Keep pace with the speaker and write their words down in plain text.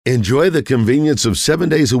Enjoy the convenience of 7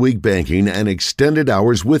 days a week banking and extended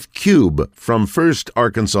hours with Cube from First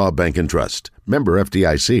Arkansas Bank and Trust. Member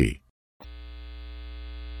FDIC.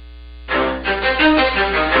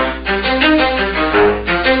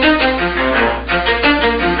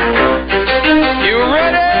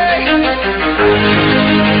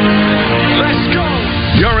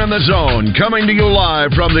 The Zone, coming to you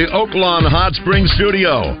live from the Oaklawn Hot Springs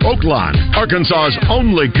Studio. Oaklawn, Arkansas's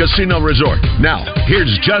only casino resort. Now,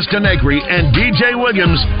 here's Justin Acree and DJ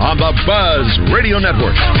Williams on the Buzz Radio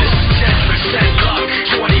Network. This is 10% luck,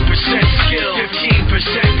 20% skill, 15%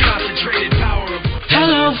 concentrated power.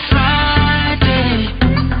 Hello, Friday.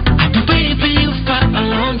 I've been waiting for you for a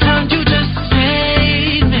long time. You just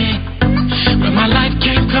saved me when my life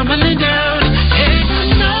came crumbling down. Hey,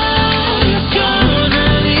 I know you're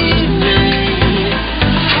gonna leave me.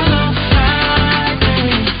 Hello,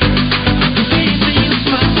 Friday. I've been waiting for you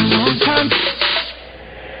for a long time.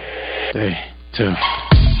 Day 2.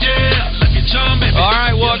 All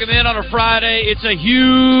right, welcome in on a Friday. It's a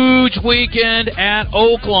huge weekend at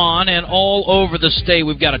Oaklawn and all over the state.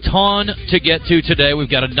 We've got a ton to get to today. We've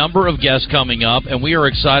got a number of guests coming up, and we are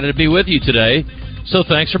excited to be with you today. So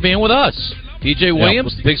thanks for being with us. DJ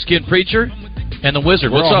Williams, the Pigskin Preacher, and the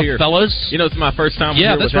Wizard. What's up, fellas? You know, it's my first time.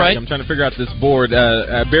 Yeah, that's right. I'm trying to figure out this board.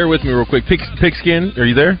 Bear with me real quick. Pigskin, are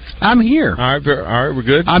you there? I'm here. All right, we're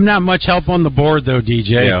good. I'm not much help on the board, though,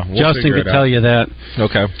 DJ. Yeah, Justin could tell you that.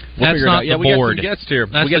 Okay. That's not the board. We got some guests here.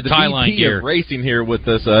 That's we got the the Thailand VP gear. Of racing here with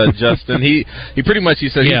us, Justin. He pretty much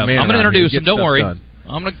said, yeah, man, I'm going to introduce him. Don't worry. Done.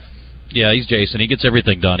 Yeah, he's Jason. He gets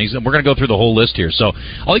everything done. We're going to go through the whole list here. So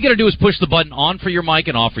all you got to do is push the button on for your mic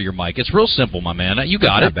and off for your mic. It's real simple, my man. You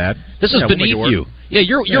got it. Not bad. This is beneath you. Yeah,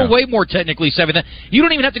 you're way more technically savvy than you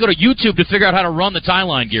don't even have to go to YouTube to figure out how to run the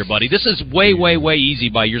Thailand gear, buddy. This is way easy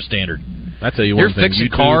by your standard. I tell you one thing. You're fixing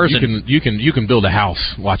cars. You can build a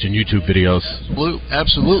house watching YouTube videos.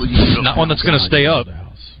 Absolutely. Not one that's going to stay up.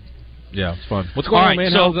 Yeah, it's fun. What's going on,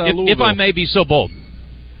 man? So How's, if I may be so bold.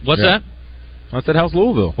 What's that? I said, how's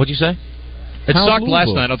Louisville? What'd you say? It sucked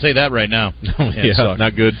last night, I'll tell you that right now. Yeah,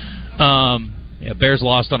 not good. Bears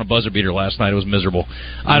lost on a buzzer beater last night. It was miserable.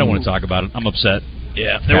 I don't want to talk about it. I'm upset.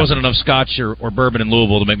 Yeah, there wasn't enough scotch or bourbon in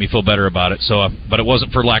Louisville to make me feel better about it. So, but it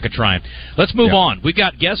wasn't for lack of trying. Let's move on. We've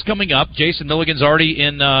got guests coming up. Jason Milligan's already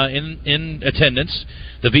in attendance.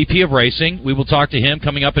 The VP of Racing. We will talk to him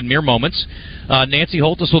coming up in mere moments. Nancy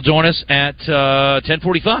Holtis will join us at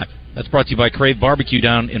 10:45. That's brought to you by Crave Barbecue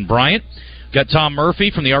down in Bryant. Got Tom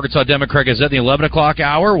Murphy from the Arkansas Democrat Gazette in the 11 o'clock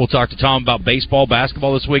hour. We'll talk to Tom about baseball,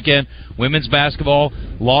 basketball this weekend, women's basketball.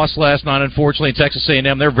 Lost last night, unfortunately, in Texas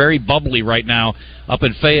A&M. They're very bubbly right now up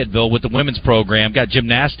in Fayetteville with the women's program. Got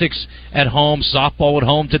gymnastics at home, softball at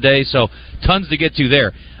home today, so tons to get to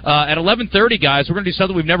there. At 11:30, guys, we're going to do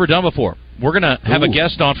something we've never done before. We're going to have a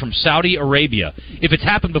guest on from Saudi Arabia. If it's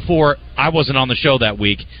happened before, I wasn't on the show that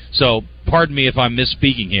week, so pardon me if I'm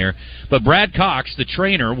misspeaking here. But Brad Cox, the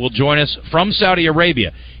trainer, will join us from Saudi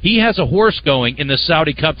Arabia. He has a horse going in the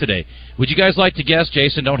Saudi Cup today. Would you guys like to guess?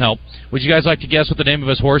 Jason, don't help. Would you guys like to guess what the name of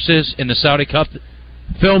his horse is in the Saudi Cup?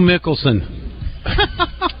 Phil Mickelson.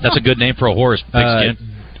 That's a good name for a horse, Pigskin.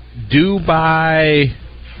 Dubai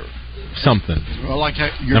something. Well,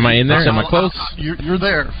 am I in there? Am I close? You're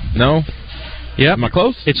there. No? Yeah. Am I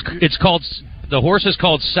close? It's called, the horse is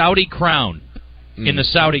called Saudi Crown in the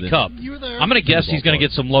Saudi Cup. You were there. I'm going to guess he's going to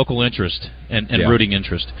get some local interest and rooting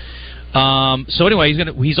interest. So anyway,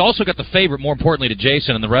 he's also got the favorite, more importantly to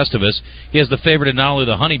Jason and the rest of us. He has the favorite in not only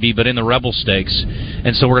the Honeybee, but in the Rebel Stakes.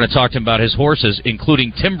 And so we're going to talk to him about his horses,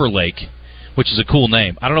 including Timberlake, which is a cool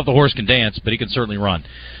name. I don't know if the horse can dance, but he can certainly run.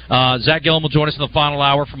 Zach Gillen will join us in the final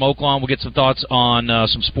hour from Oaklawn. We'll get some thoughts on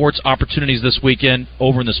some sports opportunities this weekend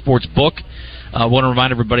over in the sports book. I want to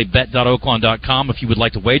remind everybody, bet.oaklawn.com if you would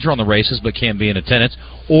like to wager on the races but can't be in attendance.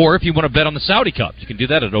 Or if you want to bet on the Saudi Cup, you can do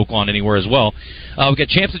that at Oaklawn anywhere as well. We've got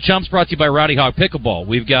Champs and Chumps brought to you by Rowdy Hog Pickleball.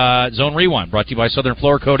 We've got Zone Rewind brought to you by Southern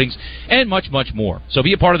Floor Coatings and much, much more. So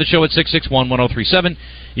be a part of the show at 661-1037.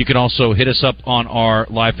 You can also hit us up on our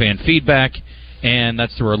live fan feedback, and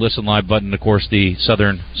that's through our Listen Live button. Of course, the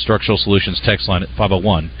Southern Structural Solutions text line at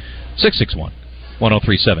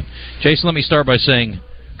 501-661-1037. Jason, let me start by saying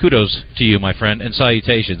kudos to you, my friend, and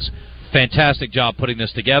salutations. Fantastic job putting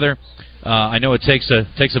this together. I know it takes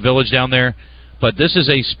a village down there, but this is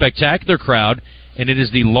a spectacular crowd, and it is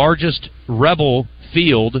the largest Rebel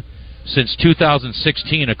field since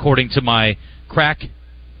 2016, according to my crack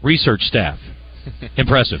research staff.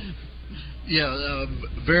 Impressive. Yeah,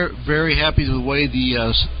 very, very happy with the way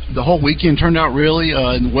the whole weekend turned out, really.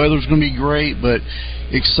 And the weather's going to be great, but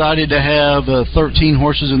excited to have 13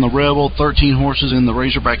 horses in the Rebel, 13 horses in the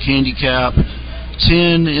Razorback Handicap,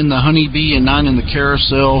 10 in the Honeybee and 9 in the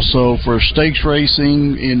Carousel. So for stakes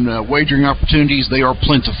racing and wagering opportunities, they are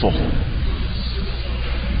plentiful.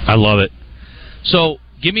 I love it. So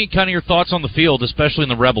give me kind of your thoughts on the field, especially in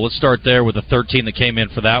the Rebel. Let's start there with the 13 that came in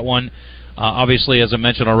for that one. Obviously, as I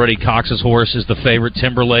mentioned already, Cox's horse is the favorite,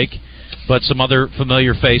 Timberlake, but some other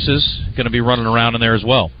familiar faces going to be running around in there as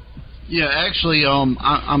well. Yeah, actually,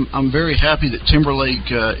 I'm very happy that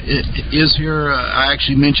Timberlake is here. I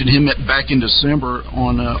actually mentioned him back in December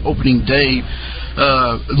on opening day.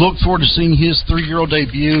 Look forward to seeing his 3-year-old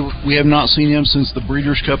debut. We have not seen him since the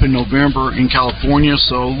Breeders' Cup in November in California,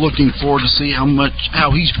 so looking forward to see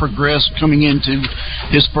how he's progressed coming into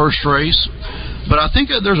his first race. But I think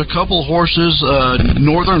there's a couple horses,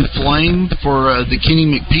 Northern Flame for the Kenny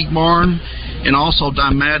McPeak barn, and also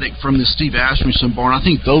Dymatic from the Steve Asmussen barn. I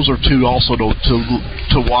think those are two also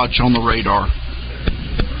to watch on the radar.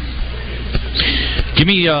 Give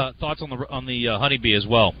me thoughts on the Honeybee as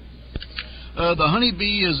well. The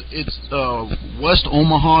Honeybee it's West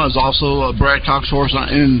Omaha is also Brad Cox horse,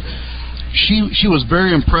 and she was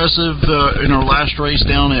very impressive in her last race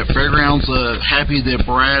down at Fairgrounds. Happy that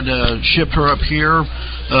Brad shipped her up here.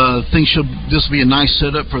 Think this will be a nice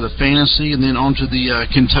setup for the Fantasy, and then on to the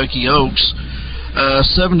Kentucky Oaks.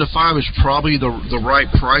 7-5 is probably the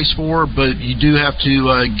right price for her, but you do have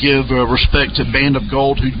to give respect to Band of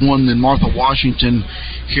Gold, who won the Martha Washington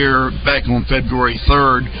here back on February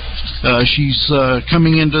 3rd. She's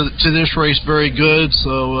coming into this race very good,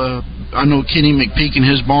 so I know Kenny McPeak and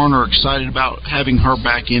his barn are excited about having her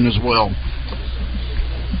back in as well.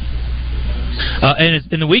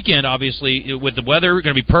 And in the weekend, obviously, with the weather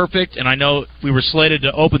going to be perfect, and I know we were slated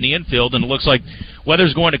to open the infield, and it looks like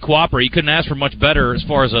weather's going to cooperate. You couldn't ask for much better as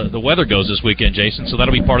far as the weather goes this weekend, Jason, so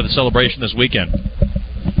that'll be part of the celebration this weekend.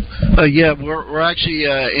 Yeah, we're actually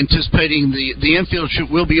anticipating the infield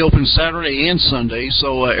will be open Saturday and Sunday,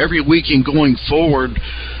 so every weekend going forward,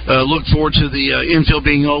 look forward to the infield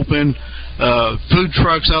being open. Food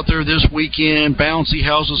trucks out there this weekend, bouncy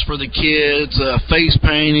houses for the kids, face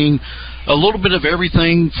painting, a little bit of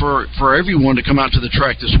everything for everyone to come out to the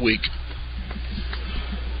track this week.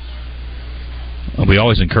 Well, we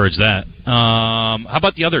always encourage that. How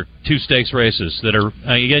about the other 2 stakes races that are,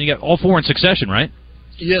 again, you got all 4 in succession, right?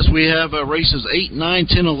 Yes, we have races 8, 9,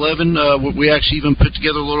 10, 11. We actually even put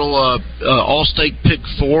together a little all-stake pick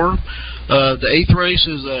 4. The 8th race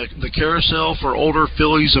is the Carousel for older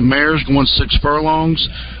fillies and mares going 6 furlongs.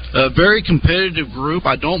 A very competitive group.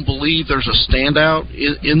 I don't believe there's a standout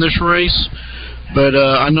in this race, but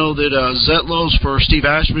I know that Zetlos for Steve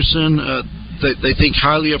Asmussen, they think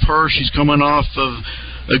highly of her. She's coming off of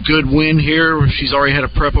a good win here. She's already had a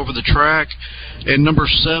prep over the track. And number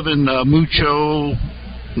 7,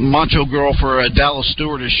 Macho Girl for Dallas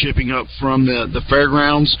Stewart is shipping up from the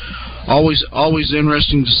Fairgrounds. Always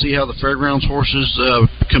interesting to see how the Fairgrounds horses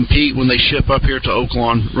compete when they ship up here to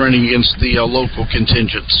Oaklawn running against the local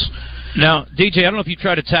contingents. Now, DJ, I don't know if you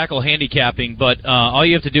try to tackle handicapping, but all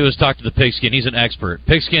you have to do is talk to the Pigskin. He's an expert.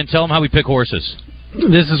 Pigskin, tell him how we pick horses.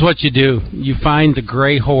 This is what you do. You find the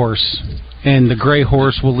gray horse, and the gray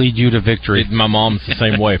horse will lead you to victory. My mom's the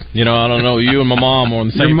same way. You know, I don't know. You and my mom are on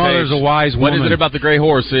the same Your mother's page. a wise woman. What is it about the gray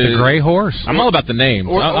horse? The gray horse? I'm all about the names.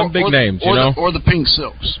 I'm big names, you know? Or the pink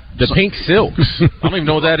silks. The pink silks. I don't even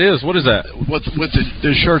know what that is. What is that? With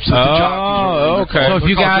the shirts that the jockeys. Okay. So if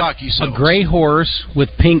you got a gray horse with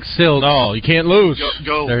pink silks, oh, you can't lose.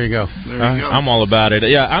 Go. There you go. I'm all about it.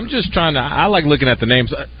 Yeah, I'm just trying to. I like looking at the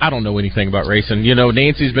names. I don't know anything about racing. You know,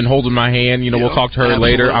 Nancy's been holding my hand. You know, we'll talk to her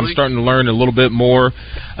later. I'm starting to learn a little bit more.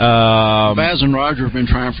 Baz and Roger have been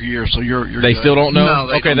trying for years, so you're They good. still don't know?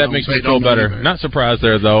 No, okay, that makes me feel don't better. either. Not surprised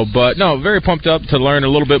there, though. But, no, very pumped up to learn a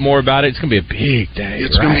little bit more about it. It's going to be a big day.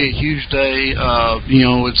 It's going to be a huge day.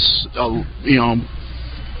 It's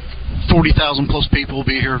 40,000 plus people will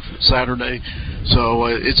be here Saturday. So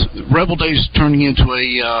it's Rebel Day's turning into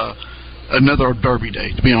another Derby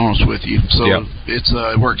Day, to be honest with you. So it's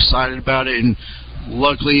we're excited about it, and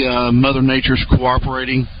luckily Mother Nature's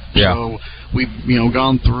cooperating. Yeah. So we've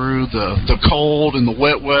gone through the cold and the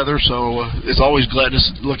wet weather, so it's always glad to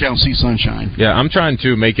look out and see sunshine. Yeah, I'm trying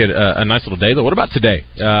to make it a nice little day, though. What about today?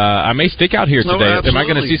 I may stick out here today. Am I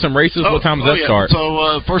going to see some races? What time does that start?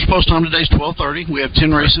 So first post time today is 12:30. We have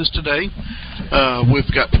 10 races today.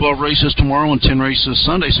 We've got 12 races tomorrow and 10 races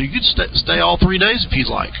Sunday, so you could stay all 3 days if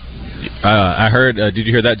you'd like. I heard, did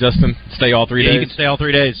you hear that, Justin? Stay all 3 days? You can stay all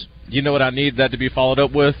 3 days. You know what I need that to be followed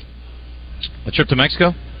up with? A trip to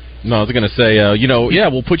Mexico? No, I was going to say,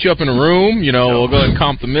 we'll put you up in a room. We'll go ahead and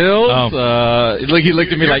comp the mills. He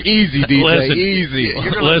looked at me like, easy, DJ, listen, easy.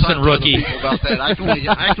 Listen, rookie. About that. I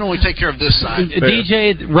can only take care of this side.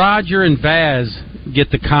 DJ, Roger and Vaz get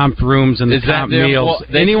the comped rooms and the Is that comped them? meals.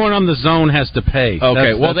 Well, anyone on the zone has to pay.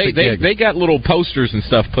 Okay, That's they got little posters and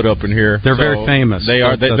stuff put up in here. They're very famous. They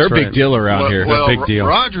are. They're a That's big right. deal around here. Well, big deal.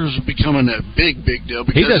 Rogers is becoming a big deal.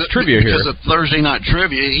 Because He does trivia here. Because of Thursday night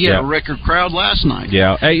trivia. He had a record crowd last night.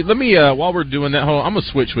 Yeah. Hey, let me, while we're doing that, hold on, I'm going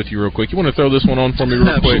to switch with you real quick. You want to throw this one on for me real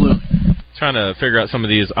Absolutely. quick? Trying to figure out some of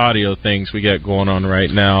these audio things we got going on right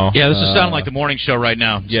now. Yeah, this is sounding like the morning show right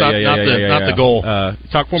now. It's not the goal.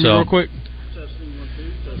 Talk for me real quick.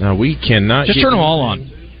 No, we cannot. Just turn them all on.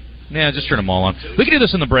 Yeah, just turn them all on. We can do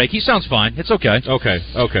this in the break. He sounds fine. It's okay.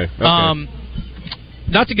 Okay.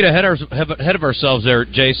 Not to get ahead of ourselves there,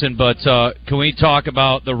 Jason, but can we talk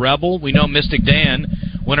about the Rebel? We know Mystic Dan,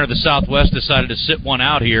 winner of the Southwest, decided to sit one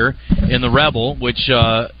out here in the Rebel, which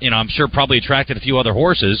I'm sure probably attracted a few other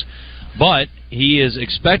horses. But he is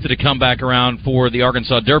expected to come back around for the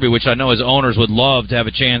Arkansas Derby, which I know his owners would love to have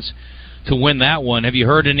a chance to win that one. Have you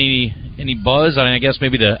heard any buzz? I guess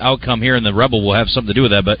maybe the outcome here in the Rebel will have something to do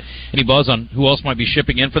with that, but any buzz on who else might be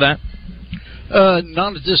shipping in for that?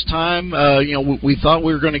 Not at this time. We thought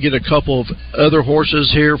we were going to get a couple of other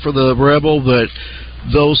horses here for the Rebel, but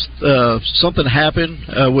those something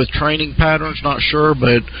happened with training patterns. Not sure,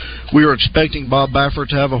 but we were expecting Bob Baffert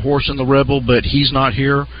to have a horse in the Rebel, but he's not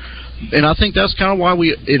here. And I think that's kind of why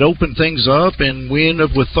it opened things up, and we ended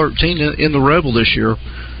up with 13 in the Rebel this year.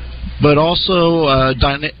 But also,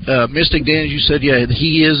 Mystic Dan, as you said,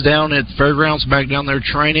 he is down at Fairgrounds, back down there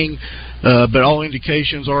training. But all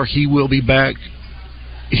indications are he will be back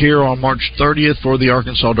here on March 30th for the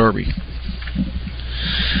Arkansas Derby.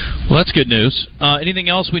 Well, that's good news. Anything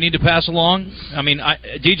else we need to pass along? I mean,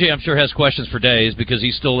 DJ, I'm sure, has questions for days because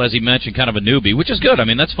he's still, as he mentioned, kind of a newbie, which is good. I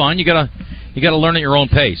mean, that's fine. You gotta learn at your own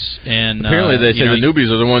pace. And apparently, they say the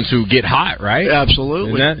newbies are the ones who get hot, right?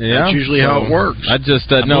 Absolutely. That's usually how it works. I just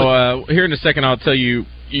here in a second, I'll tell you.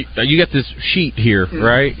 You got this sheet here,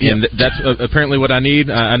 right? Yeah. And that's apparently what I need.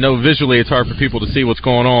 I know visually it's hard for people to see what's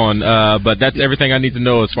going on, but that's everything I need to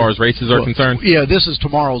know as far as races are concerned. Yeah, this is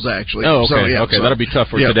tomorrow's actually. Oh, okay. So, okay, that'll be tough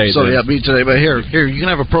for today. So then. be today. But here, you can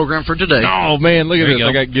have a program for today. Oh man, look at this!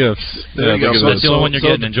 I got gifts. There you go. So that's the only one you're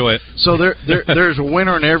getting. Enjoy it. So there's a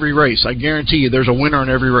winner in every race. I guarantee you, there's a winner in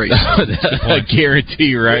every race. A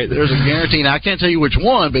guarantee, right? There's a guarantee. Now I can't tell you which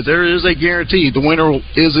one, but there is a guarantee. The winner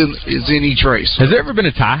is in each race. Has there ever been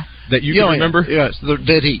a tie that you can remember? Yes, they're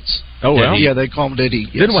dead heats. Oh, well. Yeah, they call them dead heat.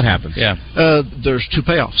 Yes. Then what happens? Yeah. There's two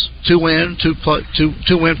payoffs. Two win payoffs. Do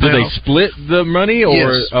they split the money? Or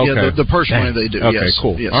yes. Okay. Yeah, the purse money they do. Okay, yes.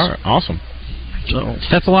 cool. Yes. All right, awesome. So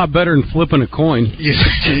that's a lot better than flipping a coin.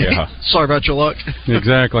 Yeah. Sorry about your luck.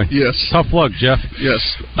 Exactly. Yes. Tough luck, Jeff. Yes.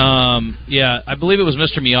 Yeah, I believe it was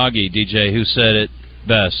Mr. Miyagi, DJ, who said it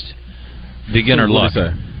best. Beginner luck.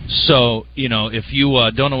 So, if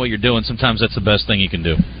you don't know what you're doing, sometimes that's the best thing you can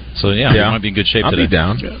do. So, you might be in good shape today. I'll be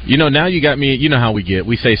down. Yeah. Now you got me. You know how we get.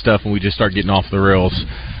 We say stuff and we just start getting off the rails.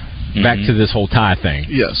 Mm-hmm. Back to this whole tie thing.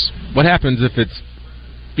 Yes. What happens if it's,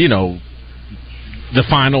 the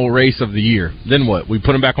final race of the year? Then what? We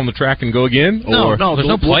put them back on the track and go again? No, there's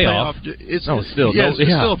no playoff. It's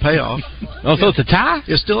still a payoff. Oh, so it's a tie?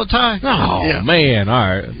 It's still a tie. Oh, man. All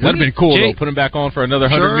right. That'd have been cool, though. Put them back on for another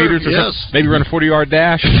 100 meters or something. Maybe run a 40-yard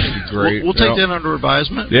dash. That'd be great. We'll take that under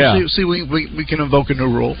advisement. Yeah. We'll see we can invoke a new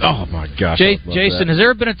rule. Oh, my gosh. Jason, has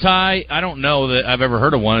there been a tie? I don't know that I've ever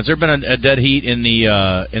heard of one. Has there been a dead heat in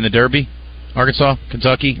the Derby? Arkansas,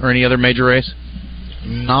 Kentucky, or any other major race?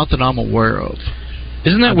 Not that I'm aware of.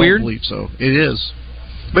 Isn't that weird? I don't believe so. It is.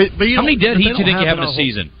 But how many dead heats do you think you have in a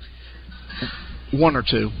season? One or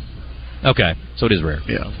two. Okay, so it is rare.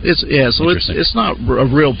 Yeah, it's not a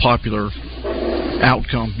real popular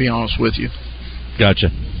outcome. To be honest with you. Gotcha.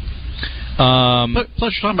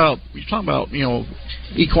 Plus, you're talking about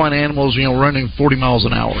equine animals running 40 miles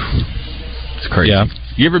an hour. It's crazy. Yeah.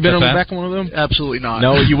 You ever been on the back of one of them? Absolutely not.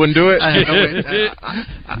 No, you wouldn't do it.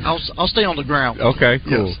 I'll stay on the ground. Okay,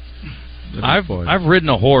 cool. Yes. I've ridden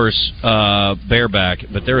a horse bareback,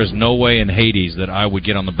 but there is no way in Hades that I would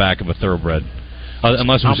get on the back of a thoroughbred,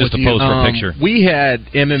 unless it was just a pose for a picture. We had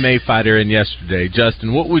MMA fighter in yesterday.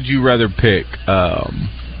 Justin, what would you rather pick?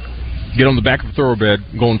 Get on the back of a thoroughbred,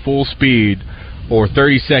 going full speed, or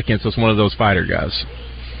 30 seconds as one of those fighter guys?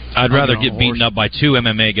 I'd rather get beaten up by two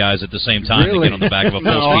MMA guys at the same time than get on the back of a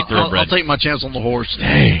full-speed thoroughbred. I'll take my chance on the horse.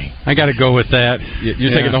 Dang. I got to go with that.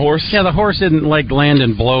 You're taking the horse? Yeah, the horse isn't like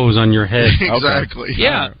landing blows on your head. Exactly. Okay.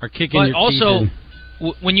 Yeah. Or kicking your also,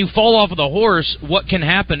 teeth when you fall off of the horse, what can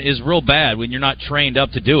happen is real bad when you're not trained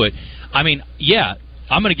up to do it. I mean,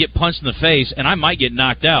 I'm going to get punched in the face, and I might get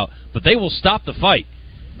knocked out, but they will stop the fight.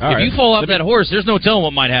 If you fall off that horse, there's no telling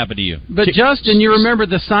what might happen to you. But Justin, you remember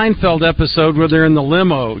the Seinfeld episode where they're in the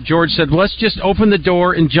limo? George said, "Let's just open the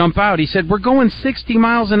door and jump out." He said, "We're going 60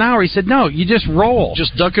 miles an hour." He said, "No, you just roll.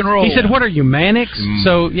 Just duck and roll." He said, "What are you, Mannix?"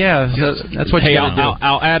 So that's what you got to do.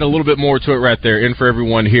 I'll add a little bit more to it right there, in for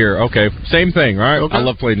everyone here. Okay, same thing, right? Okay. I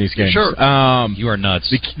love playing these games. Sure. You are nuts.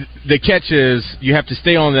 The catch is you have to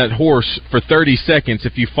stay on that horse for 30 seconds.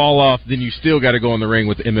 If you fall off, then you still got to go in the ring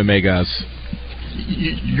with the MMA guys.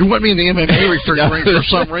 You want me in the MMA ring for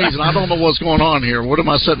some reason. I don't know what's going on here. What am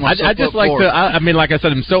I setting myself I just up like for? I mean, like I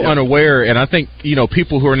said, I'm so unaware, and I think,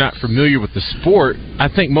 people who are not familiar with the sport, I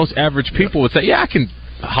think most average people would say, yeah, I can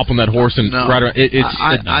hop on that horse and ride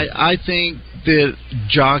around. I think that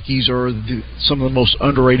jockeys are some of the most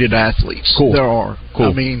underrated athletes there are. Cool.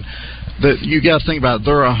 I mean, you got to think about it.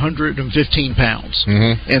 They're 115 pounds,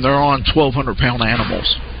 and they're on 1,200-pound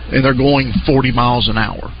animals, and they're going 40 miles an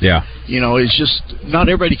hour. Yeah. It's just not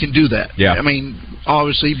everybody can do that. Yeah. I mean,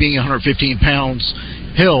 obviously being 115 pounds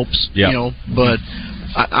helps, but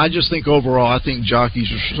I just think overall, I think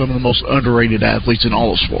jockeys are some of the most underrated athletes in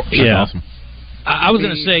all of sports. Yeah. Awesome. I was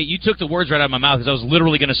going to say, you took the words right out of my mouth because I was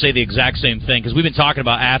literally going to say the exact same thing because we've been talking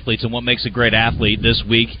about athletes and what makes a great athlete this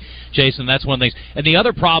week, Jason. That's one of the things. And the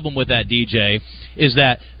other problem with that, DJ, is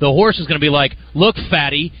that the horse is going to be like, look,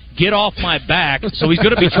 fatty, get off my back. So he's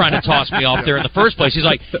going to be trying to toss me off there in the first place. He's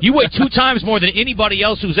like, you weigh 2 times more than anybody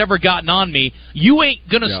else who's ever gotten on me. You ain't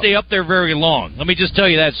going to stay up there very long. Let me just tell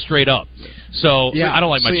you that straight up. So I don't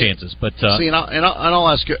like my chances. But I'll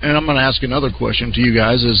ask, and I'm going to ask another question to you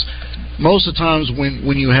guys is, most of the times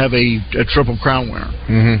when you have a Triple Crown winner,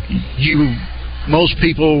 most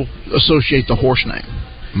people associate the horse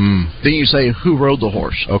name. Then you say, who rode the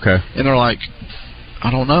horse? Okay. And they're like,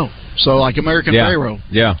 I don't know. So like American Pharaoh,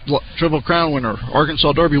 Triple Crown winner,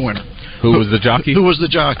 Arkansas Derby winner. Who was the jockey? Who was the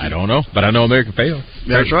jockey? I don't know, but I know American Pharaoh.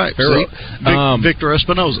 That's right. Pharaoh. Victor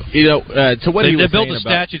Espinoza. To what he was built saying a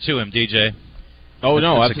statue to him, DJ. Oh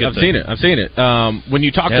no, I've seen it. I've seen it. When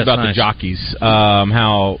you talked about the jockeys,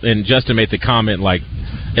 how and Justin made the comment like,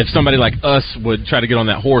 if somebody like us would try to get on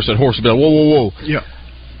that horse would be like, whoa. Yeah.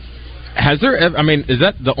 Has there ever? I mean, is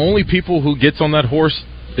that the only people who gets on that horse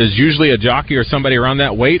is usually a jockey or somebody around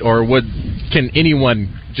that weight, or can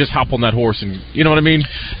anyone just hop on that horse and you know what I mean?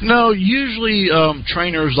 No, usually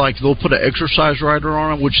trainers they'll put an exercise rider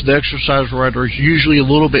on him, which the exercise rider is usually a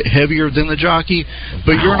little bit heavier than the jockey,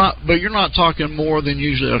 but you're not talking more than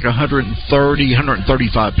usually like 130,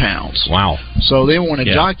 135 pounds. Wow. So then when a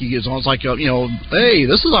jockey gets on, it's like hey,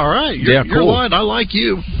 this is all right. You're light. I like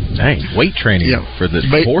you. Dang, weight training for the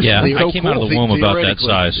horse. Yeah, I came out of the womb about that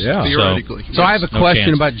size. Yeah. Theoretically. So I have a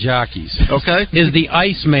question about jockeys. Okay. Is the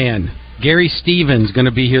Iceman Gary Stevens going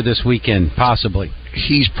to be here this weekend? Possibly.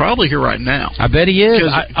 He's probably here right now. I bet he is.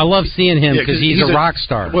 I love seeing him because he's a rock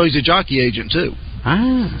star. Well, he's a jockey agent too.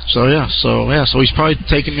 Ah. So he's probably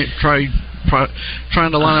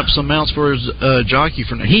trying to line up some mounts for his jockey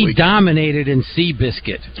for next week. He dominated in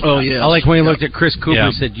Seabiscuit. Oh yeah. I like when he looked at Chris Cooper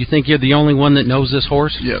and said, "You think you're the only one that knows this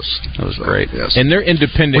horse?" Yes. That was great. Yes. And they're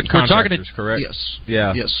independent we're contractors, correct? Yes.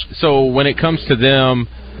 Yeah. Yes. So when it comes to them,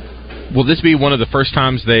 will this be one of the first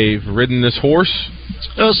times they've ridden this horse?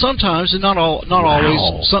 Sometimes, and not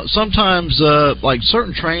always. Sometimes, like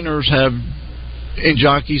certain trainers have. And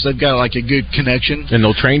jockeys, they've got like a good connection, and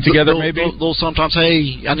they'll train together. Maybe they'll sometimes,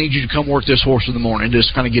 hey, I need you to come work this horse in the morning,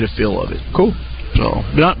 just kind of get a feel of it. Cool. So,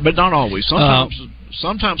 but not always.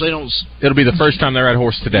 Sometimes they don't. It'll be the first time they ride a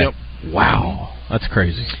horse today. Yep. Wow, that's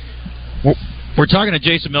crazy. We're talking to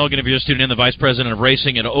Jason Milligan, if you're just tuning in, the Vice President of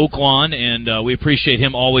Racing at Oaklawn, and we appreciate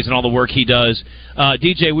him always and all the work he does.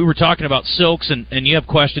 DJ, we were talking about silks, and you have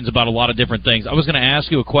questions about a lot of different things. I was going to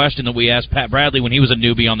ask you a question that we asked Pat Bradley when he was a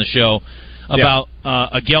newbie on the show about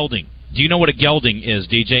a gelding. Do you know what a gelding is,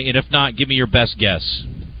 DJ? And if not, give me your best guess.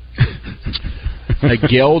 A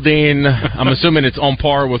gelding, I'm assuming it's on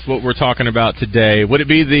par with what we're talking about today. Would it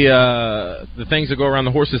be the things that go around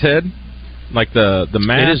the horse's head? Like the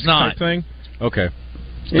mask it is not. Type thing? Okay.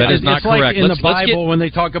 That is not it's correct. Like in the Bible when they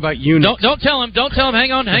talk about eunuchs. Don't tell him.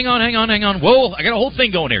 Hang on. Whoa, I got a whole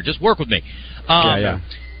thing going here. Just work with me.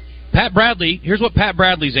 Pat Bradley, here's what Pat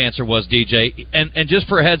Bradley's answer was, DJ. And just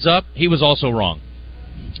for a heads up, he was also wrong.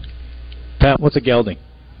 Pat, what's a gelding?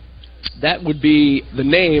 That would be the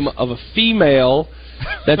name of a female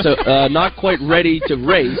that's not quite ready to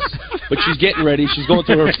race, but she's getting ready. She's going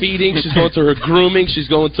through her feeding, she's going through her grooming, she's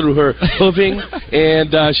going through her hooving,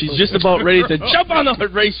 and she's just about ready to jump on the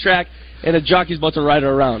racetrack, and a jockey's about to ride her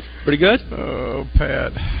around. Pretty good? Oh,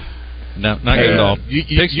 Pat. No, not good at all.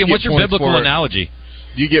 Pigskin, what's your biblical analogy?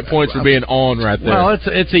 You get points for being on right there. Well,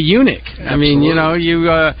 it's a eunuch. I mean, you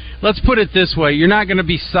know, let's put it this way: you're not going to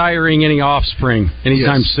be siring any offspring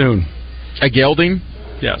anytime soon. A gelding?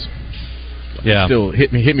 Yes. Yeah. Still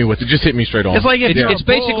hit me with it. Just hit me straight on. It's like it's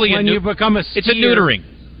basically when you become a it's a neutering.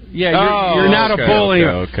 Yeah, you're not a bull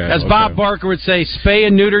anymore. As Bob Barker would say, spay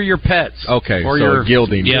and neuter your pets. Okay, or so your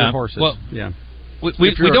gelding. Yeah. horses. Well, yeah.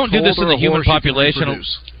 We don't do this in the human population.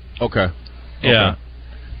 Okay. Yeah.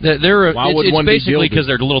 It's basically because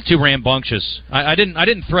they're a little too rambunctious. I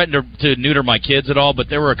didn't threaten to neuter my kids at all, but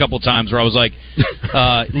there were a couple times where I was like,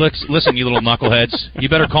 "Listen, you little knuckleheads, you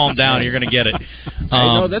better calm down. You're going to get it."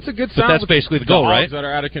 No, that's a good sign. But that's basically the goal, right? That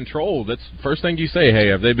are out of control. That's the first thing you say. Hey,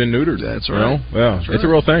 have they been neutered? That's right. Yeah, it's a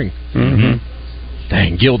real thing. Mm-hmm.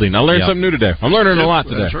 Dang, gelding! I learned something new today. I'm learning a lot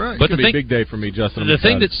today. That's right. But It's gonna be a big day for me, Justin. The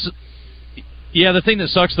thing that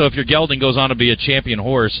sucks though, if your gelding goes on to be a champion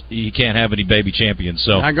horse, you can't have any baby champions.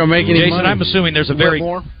 So, not gonna make any Jason, money. I'm assuming there's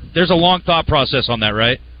a long thought process on that,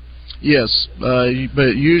 right? Yes,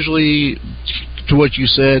 but usually, to what you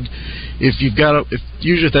said,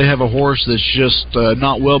 if they have a horse that's just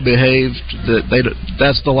not well behaved,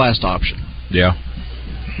 that's the last option. Yeah.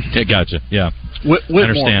 Okay, gotcha. Yeah. Whitmore, I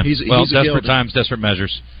understand. He's desperate gelding. times, desperate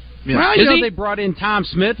measures. Yes. Well, you know, they brought in Tom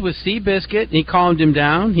Smith with Seabiscuit, and he calmed him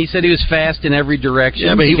down. He said he was fast in every direction.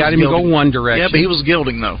 Yeah, but he got him to go one direction. Yeah, but he was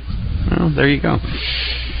gelding, though. Well, there you go.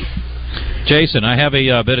 Jason, I have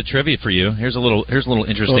a bit of trivia for you. Here's a little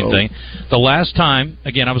interesting thing. The last time,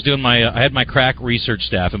 again, I was doing I had my crack research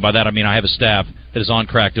staff, and by that I mean I have a staff that is on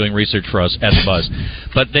crack doing research for us at the Buzz.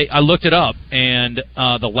 But I looked it up, and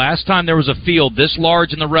the last time there was a field this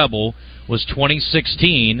large in the Rebel was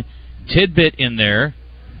 2016. Tidbit in there.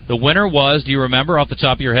 The winner was, do you remember off the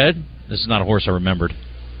top of your head? This is not a horse I remembered.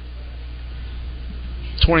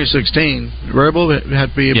 2016. Rebel, it had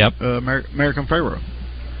to be American Pharaoh.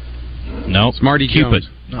 No. Smarty Cupid.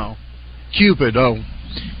 Jones. No. Cupid, Bob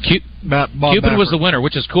Cupid was Baffert. the winner,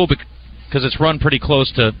 which is cool because it's run pretty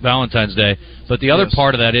close to Valentine's Day. But the other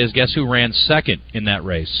part of that is, guess who ran second in that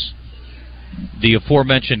race? The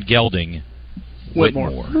aforementioned gelding,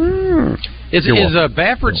 Whitmore. Is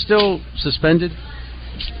Baffert still suspended?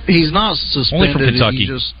 He's not suspended. Only from Kentucky. He's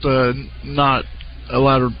just not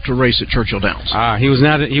allowed to race at Churchill Downs. He was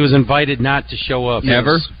not. He was invited not to show up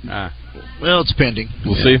ever. Well, it's pending.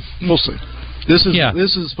 We'll see. We'll see. This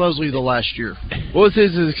is supposedly the last year. What was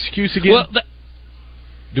his excuse again? Well,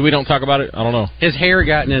 we don't talk about it? I don't know. His hair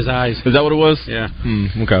got in his eyes. Is that what it was? Yeah.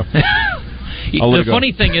 Okay. The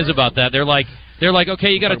funny thing is about that, they're like,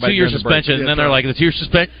 okay, you got a 2-year suspension, and then they're like, the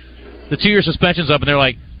 2-year suspension's up, and they're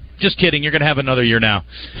like, just kidding, you're going to have another year now.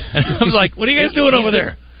 And I was like, what are you guys doing over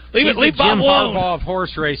there? Leave Bob alone. Harbaugh of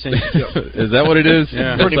horse racing. Is that what it is?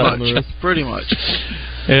 Yeah. Pretty much.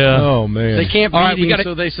 Yeah. Oh man. They can't beat him,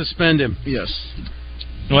 so they suspend him. Yes.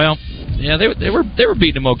 Well, yeah, they were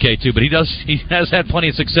beating him okay too, but he has had plenty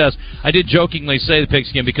of success. I did jokingly say the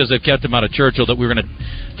pigskin because they've kept him out of Churchill that we were going to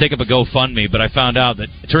take up a GoFundMe, but I found out that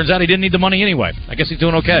it turns out he didn't need the money anyway. I guess he's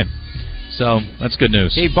doing okay. So that's good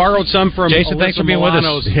news. He borrowed some from Jason. Thanks for being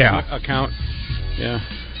Milano's with us. account.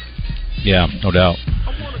 Yeah, no doubt.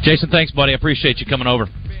 Jason, thanks, buddy. I appreciate you coming over.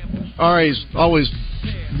 All right, always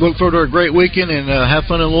look forward to a great weekend and have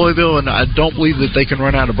fun in Louisville. And I don't believe that they can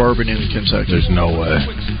run out of bourbon in Kentucky. There's no way.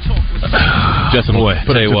 Justin,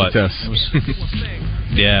 put tell you it to what. the test.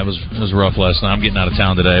 Yeah, it was rough last night. I'm getting out of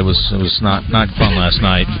town today. It was not fun last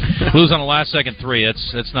night. Lose on a last second three.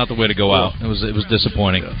 That's not the way to go out. It was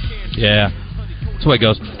disappointing. Yeah. That's the way it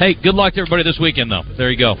goes. Hey, good luck to everybody this weekend, though.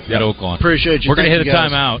 There you go. At Oaklawn. Appreciate you. We're going to hit a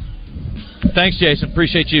guys. timeout. Thanks, Jason.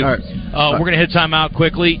 Appreciate you. All right. We're going to hit timeout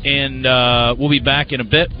quickly, and we'll be back in a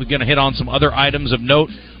bit. We're going to hit on some other items of note.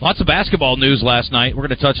 Lots of basketball news last night. We're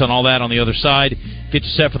going to touch on all that on the other side. Get you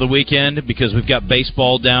set for the weekend because we've got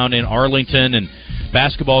baseball down in Arlington and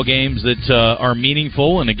basketball games that are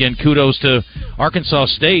meaningful. And again, kudos to Arkansas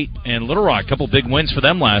State and Little Rock. A couple big wins for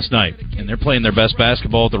them last night, and they're playing their best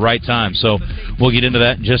basketball at the right time. So we'll get into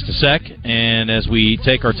that in just a sec. And as we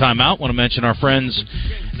take our time out, I want to mention our friends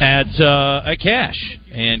at Cash.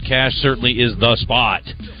 And Cash certainly is the spot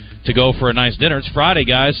to go for a nice dinner. It's Friday,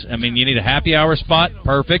 guys. I mean, you need a happy hour spot.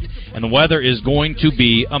 Perfect. And the weather is going to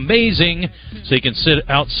be amazing. So you can sit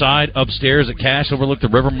outside upstairs at Cash, overlook the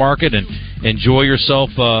River Market, and enjoy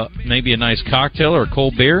yourself maybe a nice cocktail or a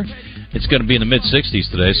cold beer. It's going to be in the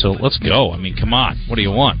mid-60s today, so let's go. I mean, come on. What do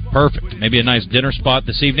you want? Perfect. Maybe a nice dinner spot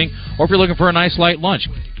this evening, or if you're looking for a nice light lunch,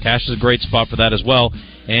 Cash is a great spot for that as well.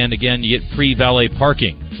 And, again, you get free valet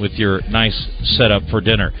parking with your nice setup for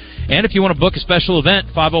dinner. And if you want to book a special event,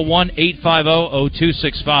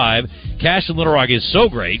 501-850-0265. Cash in Little Rock is so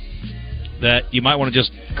great that you might want to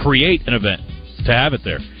just create an event. to have it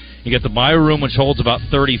there. You get the bio room, which holds about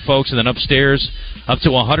 30 folks, and then upstairs up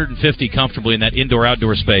to 150 comfortably in that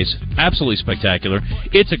indoor-outdoor space. Absolutely spectacular.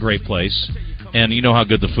 It's a great place, and you know how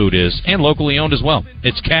good the food is, and locally owned as well.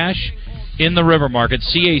 It's Cache in the River Market,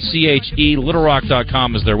 CACHE,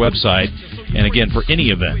 LittleRock.com is their website. And again, for any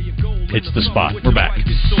event, it's the spot. We're back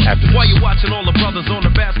after this. While you're watching all the brothers on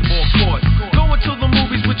the basketball court, going to the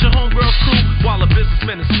movies with your homegirl crew, while a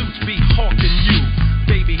businessman in suits be hawking you.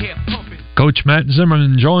 Baby hair pumping. Coach Matt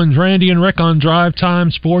Zimmerman joins Randy and Rick on Drive Time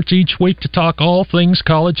Sports each week to talk all things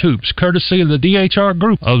college hoops, courtesy of the DHR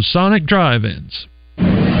Group of Sonic Drive-Ins.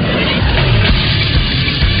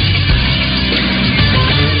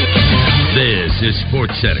 This is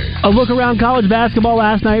Sports Center. A look around college basketball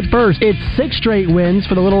last night. First, it's 6 straight wins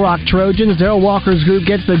for the Little Rock Trojans. Daryl Walker's group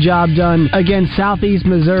gets the job done against Southeast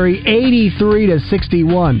Missouri,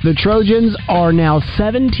 83-61. The Trojans are now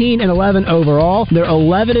 17-11 overall. They're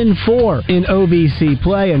 11-4 in OVC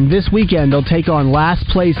play, and this weekend they'll take on last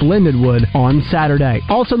place Lindenwood on Saturday.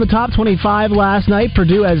 Also in the top 25 last night,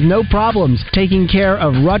 Purdue has no problems taking care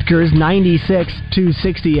of Rutgers,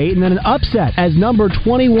 96-68, and then an upset as number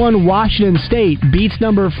 21 Washington State beats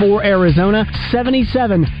number 4 Arizona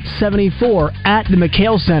 77-74 at the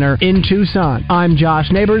McHale Center in Tucson. I'm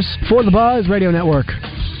Josh Neighbors for the Buzz Radio Network.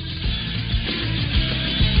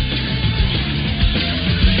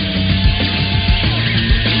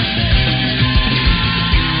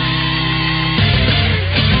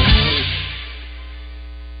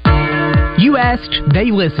 You asked, they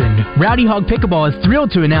listened. Rowdy Hog Pickleball is thrilled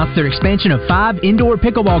to announce their expansion of 5 indoor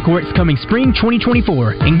pickleball courts coming spring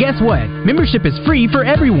 2024. And guess what? Membership is free for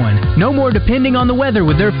everyone. No more depending on the weather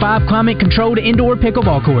with their 5 climate-controlled indoor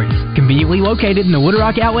pickleball courts. Conveniently located in the Little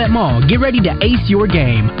Rock Outlet Mall. Get ready to ace your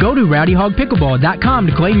game. Go to rowdyhogpickleball.com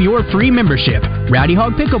to claim your free membership. Rowdy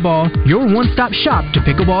Hog Pickleball, your one-stop shop to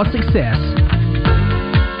pickleball success.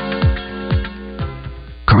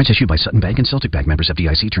 Cards issued by Sutton Bank and Celtic Bank, members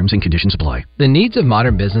FDIC. Terms and conditions apply. The needs of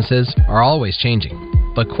modern businesses are always changing,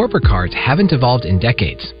 but corporate cards haven't evolved in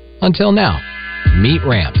decades. Until now. Meet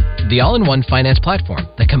Ramp, the all-in-one finance platform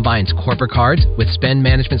that combines corporate cards with spend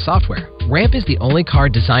management software. Ramp is the only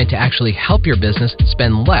card designed to actually help your business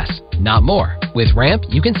spend less, not more. With Ramp,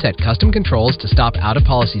 you can set custom controls to stop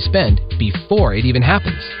out-of-policy spend before it even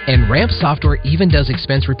happens. And Ramp software even does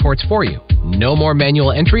expense reports for you. No more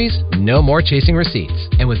manual entries, no more chasing receipts.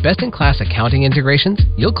 And with best-in-class accounting integrations,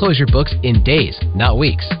 you'll close your books in days, not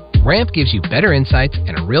weeks. Ramp gives you better insights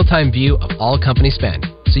and a real-time view of all company spend,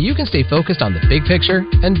 so you can stay focused on the big picture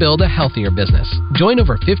and build a healthier business. Join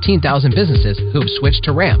over 15,000 businesses who have switched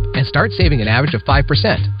to Ramp and start saving an average of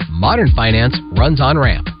 5%. Modern finance runs on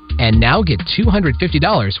Ramp. And now get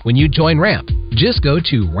 $250 when you join Ramp. Just go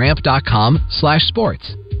to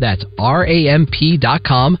ramp.com/sports. That's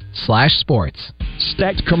ramp.com/sports.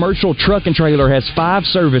 Stacked Commercial Truck and Trailer has 5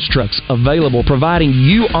 service trucks available, providing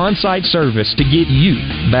you on-site service to get you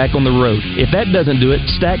back on the road. If that doesn't do it,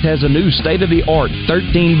 Stacked has a new state-of-the-art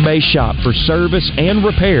 13-bay shop for service and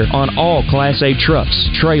repair on all Class A trucks,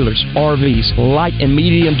 trailers, RVs, light and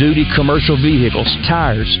medium-duty commercial vehicles,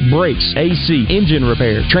 tires, brakes, AC, engine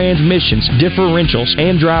repair, transmissions, differentials,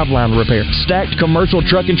 and driveline repair. Stacked Commercial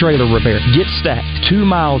Truck and Trailer Repair. Get Stacked 2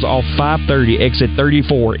 miles off 530 exit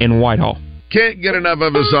 34 in Whitehall. Can't get enough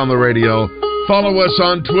of us on the radio? Follow us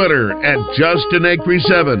on Twitter at Justin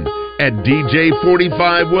Acre7, at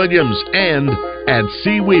DJ45 Williams, and at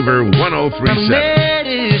CWeaver1037.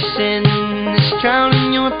 Medicine is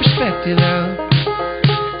drowning your perspective out,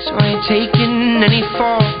 so I ain't taking any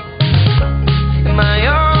fault. Am I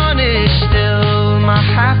honest still? Am I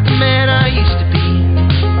half the man I used to be?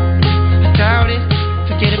 I doubt it,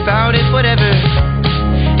 forget about it, whatever.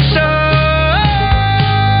 So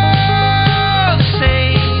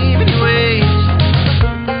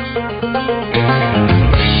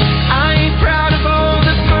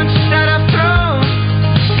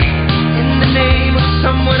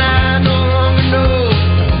someone I no longer know,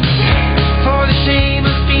 for the shame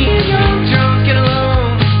of being young, drunk, and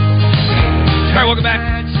alone. All right, welcome back.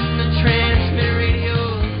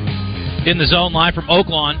 In the Zone, live from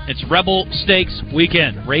Oaklawn. It's Rebel Stakes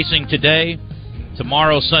weekend. Racing today,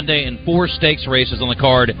 tomorrow, Sunday, and 4 stakes races on the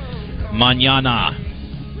card mañana.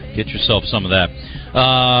 Get yourself some of that.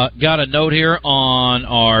 Got a note here on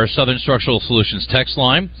our Southern Structural Solutions text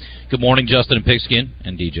line. Good morning, Justin and Pigskin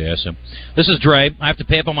and DJ SM. This is Dre. I have to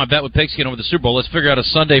pay up on my bet with Pigskin over the Super Bowl. Let's figure out a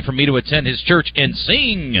Sunday for me to attend his church and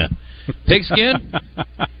sing. Pigskin,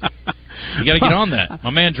 you got to get on that. My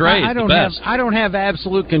man Dre is the best. I don't have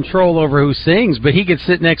absolute control over who sings, but he could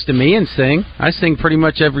sit next to me and sing. I sing pretty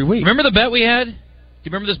much every week. Remember the bet we had? Do you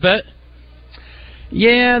remember this bet?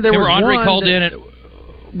 Yeah, there was Andre one called in.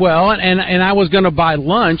 Well, and I was going to buy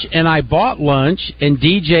lunch, and I bought lunch, and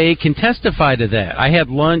DJ can testify to that. I had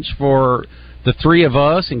lunch for the three of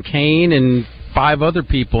us and Kane and 5 other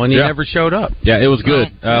people, and he never showed up. Yeah, it was good.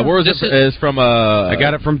 Where was it? It's from. I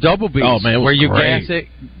got it from Double B's. Oh man, it was where you great. gas it,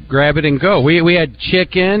 grab it, and go. We had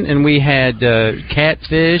chicken, and we had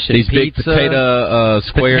catfish and these pizza, big potato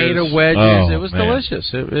squares, potato wedges. Oh, it was man. delicious.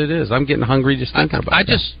 It is. I'm getting hungry just thinking about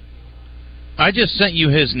it. I just sent you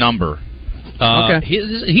his number. Okay.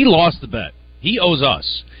 He lost the bet. He owes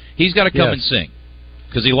us. He's got to come and sing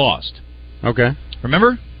because he lost. Okay.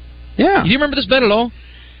 Remember? Yeah. Do you remember this bet at all?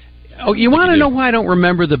 Oh, you want to know why I don't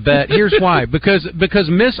remember the bet? Here's why. Because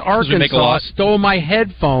Miss Arkansas stole my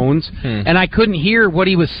headphones, and I couldn't hear what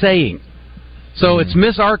he was saying. So it's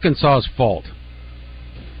Miss Arkansas's fault.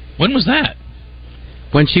 When was that?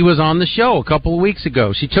 When she was on the show a couple of weeks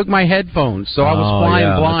ago. She took my headphones, so I was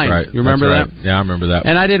flying blind. That's right. You remember That's that? right. Yeah, I remember that.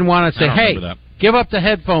 And I didn't want to say, I don't hey, remember that. give up the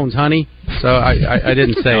headphones, honey. So I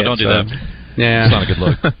didn't say No, it. don't do that. Yeah. It's not a good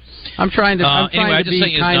look. I'm trying to Anyway, I just sent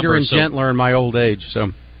be you his kinder number, and so- gentler in my old age.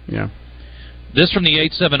 So, yeah. This from the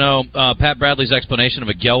 870, Pat Bradley's explanation of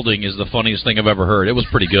a gelding is the funniest thing I've ever heard. It was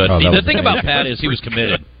pretty good. Oh, that The was thing about amazing. Pat is he was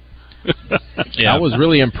committed. I was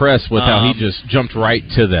really impressed with how he just jumped right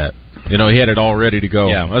to that. You know, he had it all ready to go.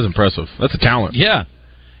 Yeah, that was impressive. That's a talent. Yeah.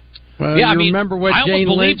 Well, Yeah, I you mean, remember what I almost Jane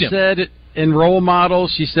Lynch believed him. said in Role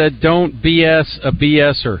Models? She said, don't BS a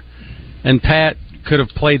BSer. And Pat could have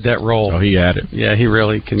played that role. Oh, he had it. Yeah, he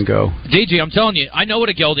really can go. DG, I'm telling you, I know what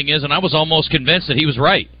a gelding is, and I was almost convinced that he was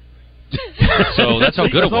right. So that's how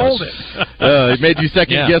good it was. It made you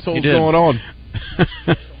second guess what was going on.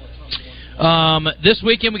 This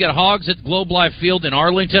weekend we got Hogs at Globe Life Field in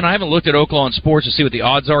Arlington. I haven't looked at Oaklawn Sports to see what the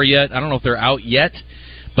odds are yet. I don't know if they're out yet,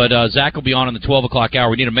 but Zach will be on in the 12 o'clock hour.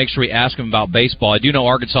 We need to make sure we ask him about baseball. I do know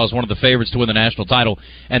Arkansas is one of the favorites to win the national title,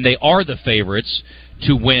 and they are the favorites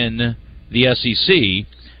to win the SEC.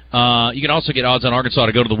 You can also get odds on Arkansas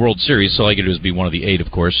to go to the World Series, so all you can do is be one of the 8,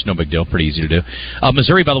 of course. No big deal. Pretty easy to do.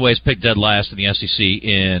 Missouri, by the way, is picked dead last in the SEC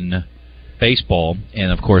in baseball,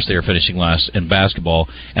 and, of course, they are finishing last in basketball.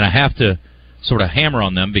 And I have to sort of hammer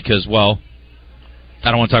on them because, well,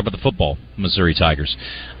 I don't want to talk about the football, Missouri Tigers.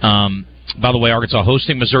 By the way, Arkansas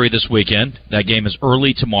hosting Missouri this weekend. That game is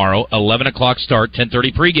early tomorrow, 11 o'clock start,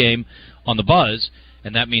 10:30 pregame on the Buzz.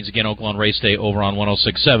 And that means, again, Oaklawn Race Day over on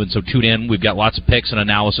 106.7. So tune in. We've got lots of picks and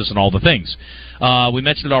analysis and all the things. We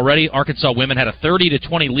mentioned it already. Arkansas women had a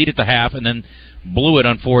 30-20 lead at the half and then blew it,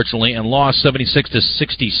 unfortunately, and lost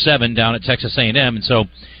 76-67 down at Texas A&M. And so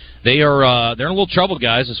they're in a little trouble,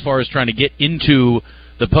 guys, as far as trying to get into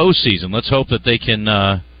the postseason. Let's hope that they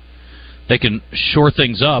can shore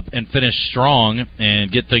things up and finish strong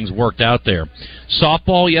and get things worked out there.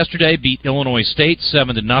 Softball yesterday beat Illinois State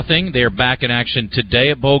 7-0. They are back in action today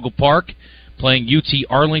at Bogle Park, playing UT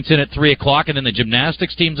Arlington at 3 o'clock, and then the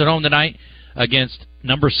gymnastics team's at home tonight against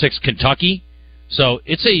number 6 Kentucky. So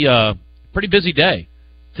it's a pretty busy day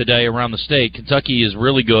today around the state. Kentucky is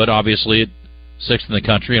really good, obviously, at 6th in the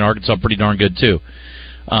country, and Arkansas pretty darn good too.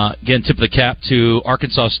 Again, tip of the cap to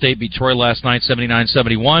Arkansas State, beat Troy last night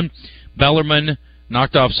 79-71. Bellarmine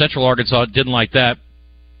knocked off Central Arkansas. Didn't like that.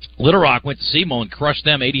 Little Rock went to SEMO and crushed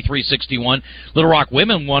them 83-61. Little Rock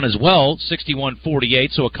women won as well,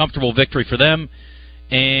 61-48, so a comfortable victory for them.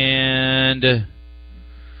 And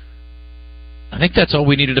I think that's all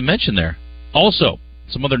we needed to mention there. Also,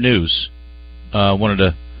 some other news wanted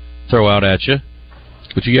to throw out at you.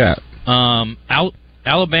 What you got?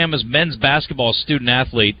 Alabama's men's basketball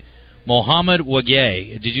student-athlete, Mohamed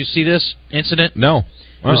Wagay. Did you see this incident? No.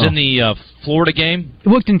 It was in the Florida game. It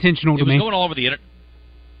looked intentional to It was me. going all over the internet.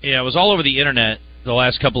 Yeah, it was all over the internet the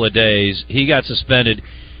last couple of days. He got suspended.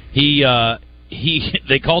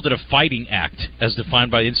 They called it a fighting act, as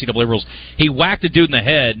defined by the NCAA rules. He whacked a dude in the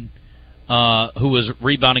head who was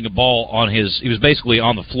rebounding a ball on his. He was basically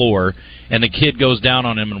on the floor, and the kid goes down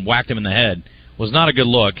on him and whacked him in the head. Was not a good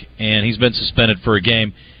look, and he's been suspended for a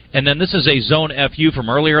game. And then this is a zone FU from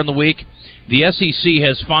earlier in the week. The SEC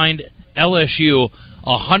has fined LSU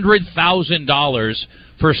 $100,000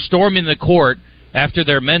 for storming the court after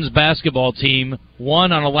their men's basketball team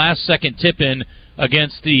won on a last-second tip-in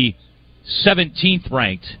against the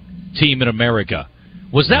 17th-ranked team in America.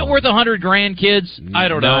 Was that worth $100,000, kids? I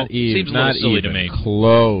don't know. Seems a little silly to me.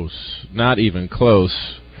 Close. Not even close.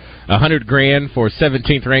 $100,000 for a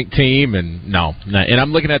 17th ranked team, and no. And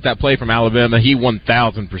I'm looking at that play from Alabama. He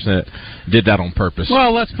 1,000% did that on purpose.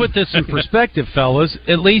 Well, let's put this in perspective, fellas.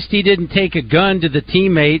 At least he didn't take a gun to the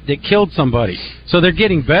teammate that killed somebody. So they're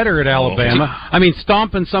getting better at Alabama. I mean,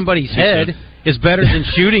 stomping somebody's head is better than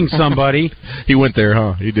shooting somebody. He went there,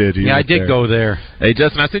 huh? He did. I did go there. Hey,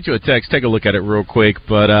 Justin, I sent you a text. Take a look at it real quick.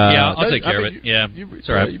 But yeah, I'll take care of it. Yeah, it's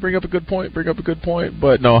all right. You bring up a good point.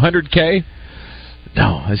 But no, $100K.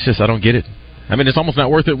 No, it's just I don't get it. I mean, it's almost not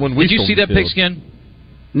worth it when we. Did you see that pigskin?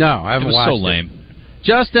 No, I haven't watched it. It was so lame.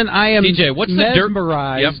 Justin, I am DJ, what's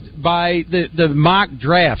mesmerized by the mock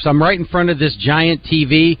drafts. I'm right in front of this giant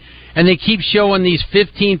TV, and they keep showing these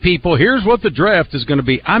 15 people. Here's what the draft is going to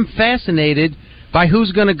be. I'm fascinated by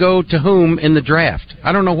who's going to go to whom in the draft.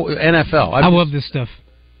 I don't know, NFL. I love this stuff.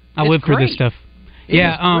 I live for this stuff.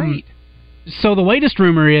 Great. So the latest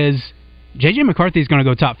rumor is J.J. McCarthy is going to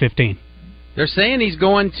go top 15. They're saying he's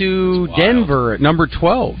going to Denver at number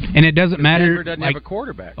 12. And it doesn't matter. Denver doesn't have a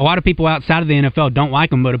quarterback. A lot of people outside of the NFL don't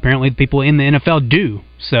like him, but apparently the people in the NFL do.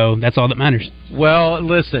 So that's all that matters. Well,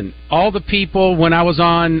 listen, all the people, when I was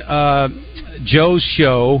on Joe's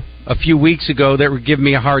show a few weeks ago that were giving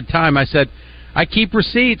me a hard time, I said, I keep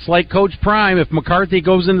receipts like Coach Prime. If McCarthy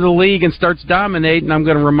goes into the league and starts dominating, I'm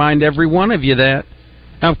going to remind every one of you that.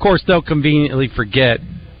 Now, of course, they'll conveniently forget,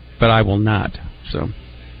 but I will not. So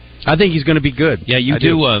I think he's going to be good. Yeah, you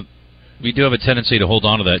do. We do have a tendency to hold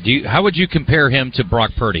on to that. How would you compare him to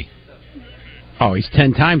Brock Purdy? Oh, he's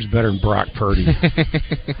 10 times better than Brock Purdy.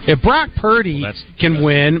 If Brock Purdy can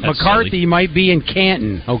win, McCarthy silly. might be in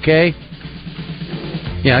Canton, okay?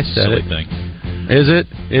 Yeah, I said silly it. Thing. Is it?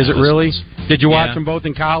 Is it really? Did you watch Yeah. them both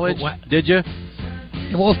in college? Did you?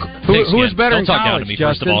 Well, who was better Don't in talk college, down to me, Justin?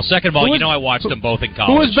 first of all. Second of all, I watched them both in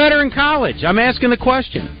college. Who was better in college? I'm asking the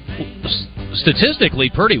question. Statistically,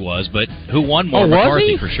 Purdy was, but who won more? Oh, was McCarthy,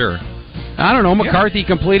 he? for sure. I don't know. McCarthy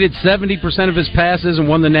completed 70% of his passes and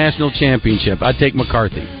won the national championship. I'd take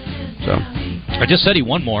McCarthy. So I just said he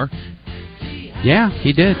won more. Yeah,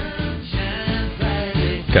 he did.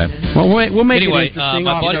 Okay. Well, we'll make Anyway, it interesting.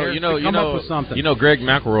 my buddy- Come up with something. You know, Greg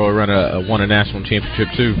McElroy won a national championship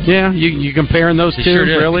too. Yeah, you comparing those He two, sure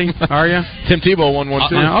did. really? Are you? Tim Tebow won one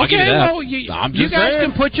too. Okay, well, you guys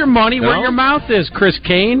can put your money where your mouth is, Chris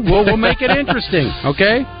Kane. We'll make it interesting,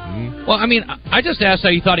 okay? Well, I mean, I just asked how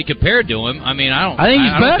you thought he compared to him. I mean, I think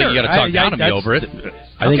he's don't better. think you got to talk down to me over it.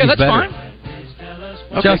 I think he's that's better. fine.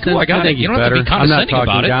 Okay, Justin, cool, I got think it. You he's don't better. have to be I'm not condescending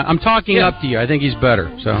talking about it. down. I'm talking Yeah. up to you. I think he's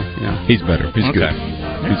better. So, yeah. He's better. He's good.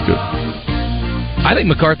 He's good. I think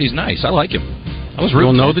McCarthy's nice. I like him. I was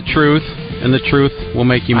You'll know the truth, and the truth will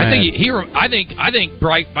make you mad. I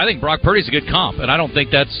think Brock Purdy's a good comp, and I don't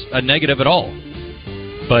think that's a negative at all.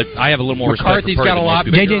 But I have a little more McCarthy's respect for Purdy got a than lot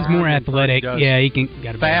most people. JJ's more athletic. Yeah, he can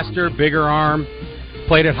got a faster, bigger arm,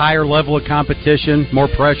 played at higher level of competition, more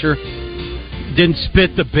pressure, didn't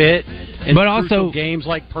spit the bit in But crucial also- games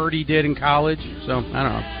like Purdy did in college. So, I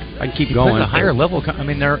don't know. I can keep He going. plays a higher level. I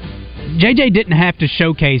mean, they're JJ didn't have to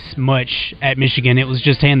showcase much at Michigan. It was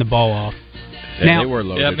just hand the ball off. Yeah, Now- they were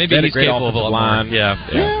loaded. Yeah, They maybe had a he's great capable of a offensive lot line. more. Yeah.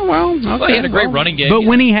 Yeah, well, okay, he had a great running game. But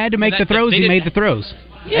when he had to make the And throws, they he didn't- made the throws.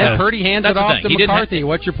 Yeah, Purdy hands That's it the off thing. to He didn't have McCarthy.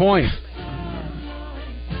 What's your point?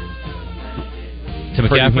 To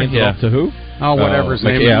McCaffrey, Hands it yeah. off to who? Oh, whatever his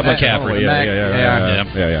name is. Yeah, McCaffrey.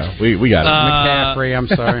 Yeah. We got it. McCaffrey, I'm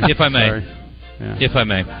sorry. If I may. Sorry. Yeah. If I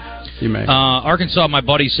may. You may. Arkansas, my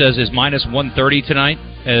buddy says, is minus 130 tonight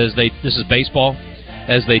as this is baseball,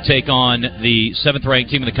 as they take on the 7th-ranked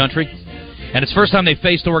team in the country. And it's the first time they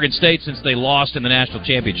faced Oregon State since they lost in the national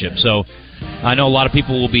championship. So I know a lot of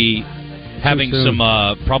people will be having soon.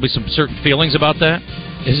 probably some certain feelings about that.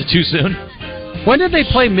 Is it too soon? When did they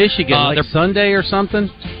play Michigan? Like they're- Sunday or something?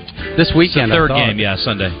 This weekend, It's the third I thought. game, yeah,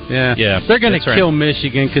 Sunday. Yeah, Yeah, they're going that's to right. kill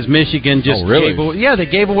Michigan because Michigan just Oh, really? gave away, they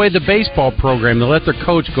gave away the baseball program. They let their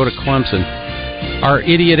coach go to Clemson. Our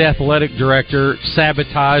idiot athletic director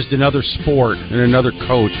sabotaged another sport and another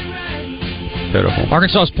coach. Pitiful.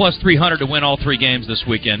 Arkansas is plus 300 to win all 3 games this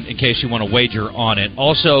weekend, in case you want to wager on it.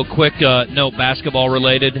 Also, quick note, basketball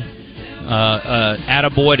related.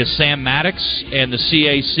 Attaboy to Sam Maddox and the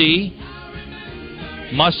CAC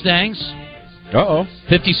Mustangs.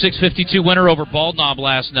 56-52 winner over Bald Knob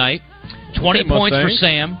last night. 20 Okay, points for Mustangs.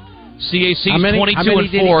 Sam. CAC's How many 22 and did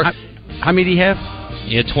he- 4. How many did he have?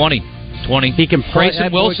 He had 20. He can play. Grayson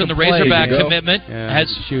that boy Wilson, can the play. Razorback There you go. commitment, Yeah,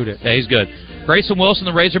 shoot it. Yeah, he's good. Grayson Wilson,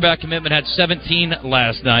 the Razorback commitment, had 17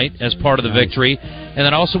 last night as part of the victory. And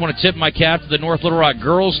then I also want to tip my cap to the North Little Rock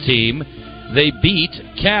girls team. They beat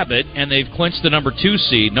Cabot, and they've clinched the number 2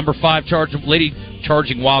 seed. Number 5 Lady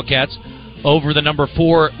Charging Wildcats over the number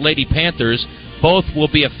 4 Lady Panthers. Both will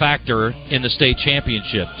be a factor in the state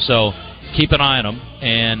championship. So keep an eye on them.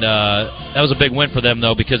 And that was a big win for them,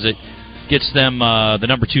 though, because it gets them the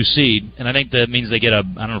number 2 seed, and I think that means they get I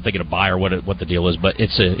don't know if they get a bye or what the deal is, but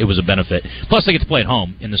it was a benefit. Plus, they get to play at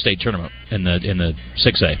home in the state tournament in the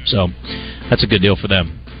 6A, so that's a good deal for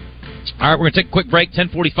them. All right, we're going to take a quick break.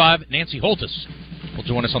 10:45. Nancy Holtis will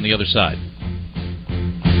join us on the other side.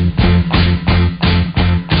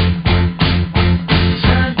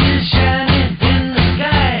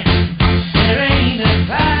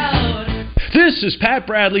 This is Pat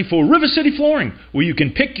Bradley for River City Flooring, where you can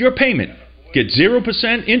pick your payment. Get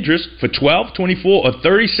 0% interest for 12, 24, or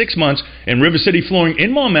 36 months, and River City Flooring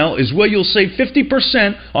in Maumelle is where you'll save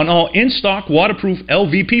 50% on all in-stock waterproof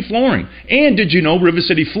LVP flooring. And did you know River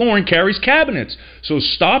City Flooring carries cabinets? So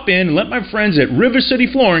stop in and let my friends at River City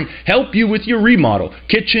Flooring help you with your remodel.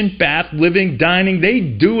 Kitchen, bath, living, dining, they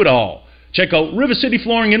do it all. Check out River City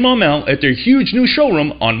Flooring in Maumelle at their huge new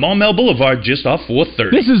showroom on Maumelle Boulevard just off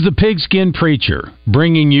 430. This is the Pigskin Preacher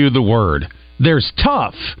bringing you the word. There's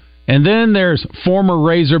tough, and then there's former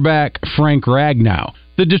Razorback Frank Ragnow.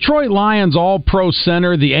 The Detroit Lions All-Pro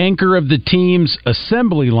center, the anchor of the team's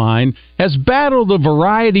assembly line, has battled a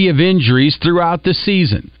variety of injuries throughout the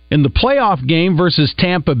season. In the playoff game versus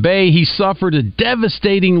Tampa Bay, he suffered a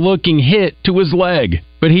devastating-looking hit to his leg,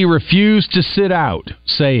 but he refused to sit out,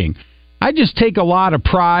 saying, "I just take a lot of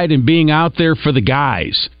pride in being out there for the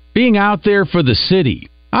guys, being out there for the city.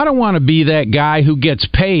 I don't want to be that guy who gets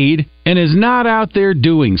paid and is not out there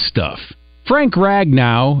doing stuff." Frank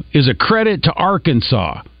Ragnow is a credit to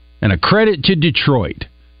Arkansas and a credit to Detroit.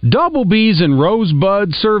 Double B's and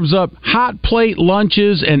Rosebud serves up hot plate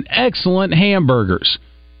lunches and excellent hamburgers.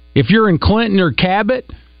 If you're in Clinton or Cabot,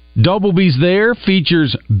 Double B's there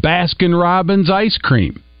features Baskin-Robbins ice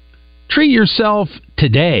cream. Treat yourself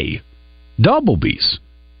today. Double B's.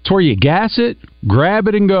 It's where you gas it, grab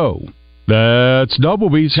it, and go. That's Double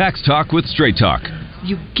B's. Tax Talk with Straight Talk.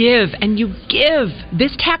 You give and you give.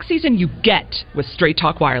 This tax season, you get with Straight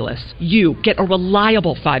Talk Wireless. You get a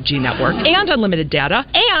reliable 5G network and unlimited data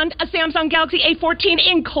and a Samsung Galaxy A14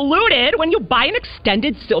 included when you buy an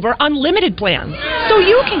extended Silver Unlimited plan. So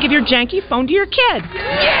you can give your janky phone to your kid.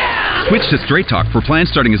 Yeah! Switch to Straight Talk for plans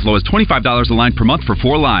starting as low as $25 a line per month for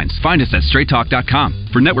 4 lines. Find us at straighttalk.com.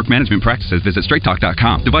 For network management practices, visit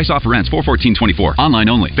straighttalk.com. Device offer ends 4/14/24. Online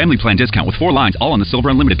only. Family plan discount with 4 lines, all on the Silver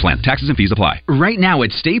Unlimited plan. Taxes and fees apply. Right now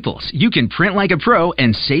at Staples, you can print like a pro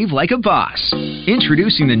and save like a boss.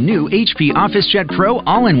 Introducing the new HP OfficeJet Pro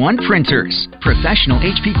all-in-one printers. Professional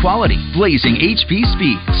HP quality, blazing HP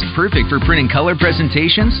speeds. Perfect for printing color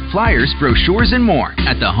presentations, flyers, brochures, and more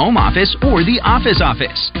at the home office or the office.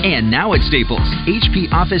 And now at Staples, HP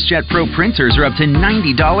OfficeJet Pro printers are up to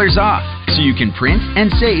 $90 off. So you can print and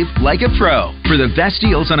save like a pro. For the best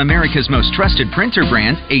deals on America's most trusted printer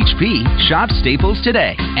brand, HP, shop Staples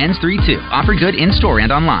today. Ends 3/2. Offer good in-store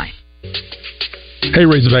and online. Hey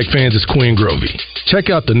Razorback fans, it's Quinn Grovey. Check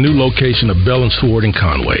out the new location of Bell & Sword in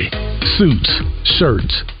Conway. Suits,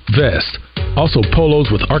 shirts, vests, also polos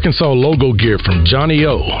with Arkansas logo gear from Johnny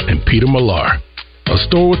O and Peter Millar. A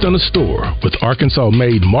store within a store with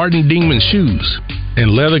Arkansas-made Martin Dingman shoes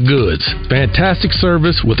and leather goods. Fantastic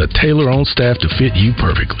service with a tailor on staff to fit you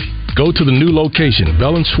perfectly. Go to the new location,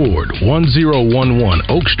 Bell & Sword, 1011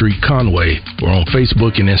 Oak Street, Conway, or on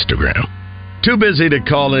Facebook and Instagram. Too busy to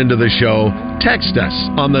call into the show? Text us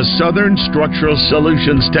on the Southern Structural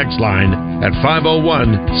Solutions text line at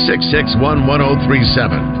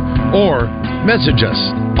 501-661-1037 or message us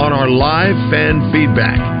on our live fan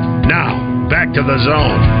feedback. Now, back to the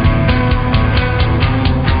Zone.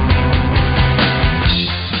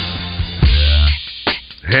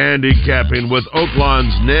 Handicapping with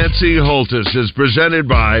Oaklawn's Nancy Holtis is presented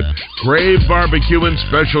by Crave Barbecue and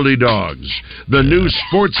Specialty Dogs, the new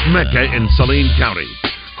sports mecca in Saline County.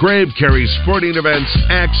 Crave carries sporting events,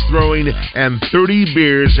 axe throwing, and 30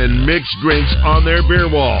 beers and mixed drinks on their beer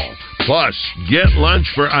wall. Plus, get lunch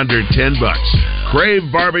for under $10. Crave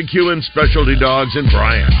Barbecue and Specialty Dogs in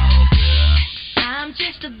Bryan. I'm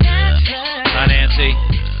just a dancer. Hi, Nancy.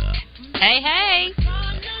 Hey, hey.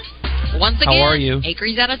 Once again, How are you?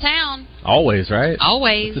 Acree's out of town. Always, right?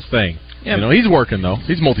 Always. That's his thing. Yeah. You know, he's working, though.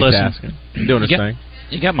 He's multitasking. Listen, doing his thing.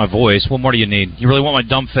 You got my voice. What more do you need? You really want my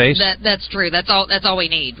dumb face? That's true. That's all we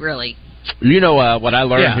need, really. You know, what I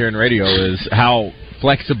learned here in radio is how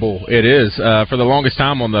flexible it is. For the longest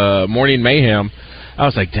time on the Morning Mayhem, I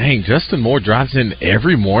was like, dang, Justin Moore drives in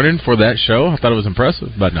every morning for that show. I thought it was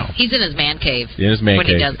impressive, but no. He's in his man cave. In his man when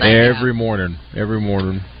cave. He does that, every morning.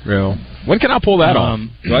 You know. When can I pull that off?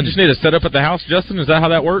 Do I just need to set up at the house, Justin? Is that how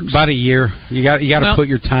that works? About a year. You got to put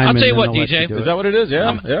your time in. I'll tell you what, and DJ. you Is that what it is?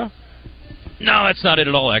 Yeah. Yeah. No, that's not it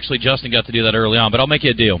at all, actually. Justin got to do that early on, but I'll make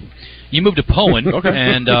you a deal. You move to Poen,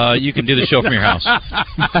 and you can do the show from your house.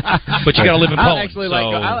 But you got to live in Poen.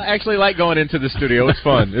 I actually like going into the studio. It's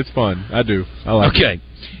fun. It's fun. I do. I like it. Okay.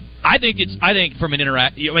 I think from an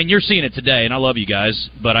you're seeing it today, and I love you guys,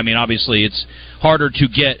 but I mean, obviously, it's harder to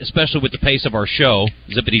get, especially with the pace of our show,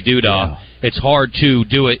 Zippity Doodah. Yeah. It's hard to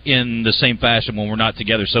do it in the same fashion when we're not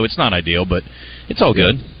together, so it's not ideal, but it's all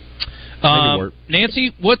good.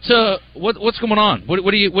 Nancy, what's going on?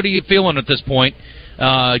 What are you feeling at this point?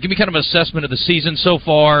 Give me kind of an assessment of the season so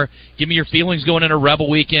far. Give me your feelings going into Rebel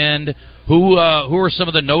Weekend. Who are some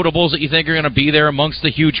of the notables that you think are going to be there amongst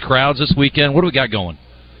the huge crowds this weekend? What do we got going?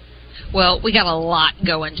 Well, we got a lot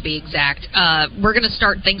going, to be exact. We're going to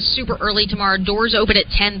start things super early tomorrow. Doors open at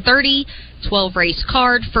 10:30, 12 race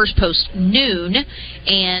card, first post noon,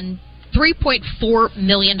 and $3.4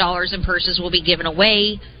 million in purses will be given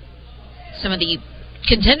away. Some of the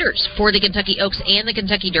contenders for the Kentucky Oaks and the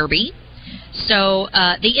Kentucky Derby. So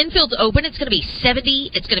the infield's open. It's going to be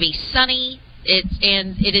 70. It's going to be sunny.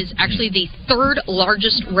 It is actually the third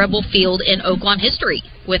largest Rebel field in Oaklawn history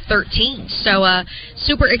with 13. So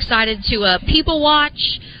super excited to people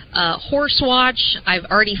watch, horse watch. I've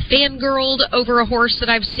already fangirled over a horse that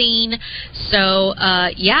I've seen. So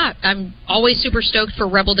yeah, I'm always super stoked for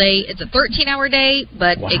Rebel Day. It's a 13-hour day,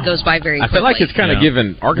 but it goes by very quickly. I feel like it's kind of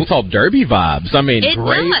giving Arkansas Derby vibes. I mean,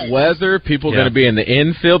 great weather. People are going to be in the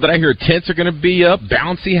infield. But I hear tents are going to be up,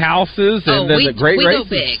 bouncy houses, and then the great races.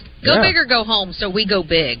 We go big. Go big or go home, so we go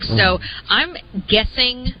big. So I'm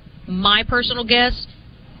guessing, my personal guess,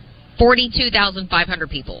 42,500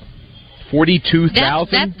 people.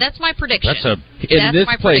 42,000? That's my prediction. In this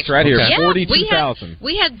place right here, 42,000.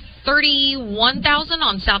 We had 31,000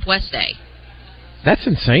 on Southwest Day. That's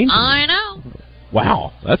insane. I know.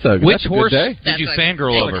 Wow, that's a Which that's a horse good day. did you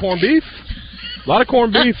fangirl over? Corned beef. A lot of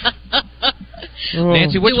corned beef.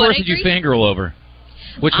 Nancy, which horse did you fangirl over?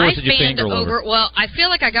 Which horse did you fanned fangirl over? Well, I feel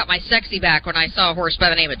like I got my sexy back when I saw a horse by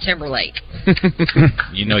the name of Timberlake.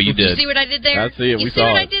 You know you did. You see what I did there? I see it. You see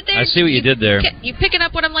what I did there? I see what you did there. You picking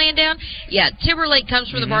up what I'm laying down? Yeah, Timberlake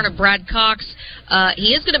comes from the barn of Brad Cox.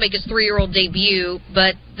 He is going to make his 3-year-old debut,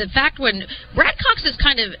 but the fact when Brad Cox is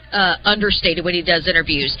kind of understated when he does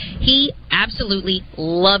interviews. He absolutely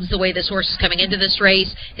loves the way this horse is coming into this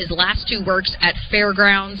race. His last 2 works at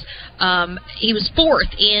Fairgrounds. He was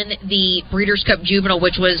 4th in the Breeders' Cup Juvenile,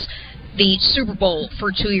 which was the Super Bowl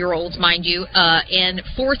for 2-year-olds, mind you, and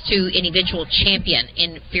 4th to an eventual champion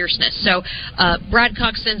in fierceness. So Brad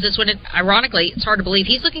Cox sends this one in. Ironically, it's hard to believe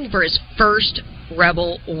he's looking for his first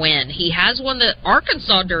Rebel win. He has won the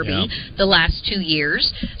Arkansas Derby the last 2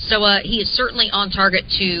 years, so he is certainly on target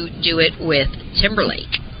to do it with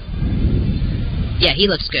Timberlake. Yeah, he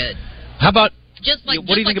looks good. How about, what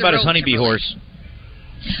do you think about his Honeybee horse?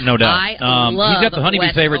 No doubt. I love he's got the Honeybee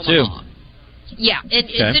West favorite, Omaha. too. Yeah,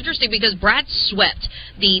 it's interesting because Brad swept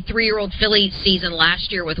the 3-year-old filly season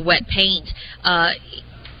last year with Wet Paint.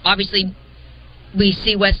 Obviously, we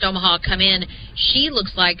see West Omaha come in. She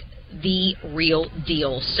looks like the real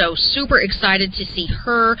deal. So super excited to see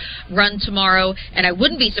her run tomorrow, and I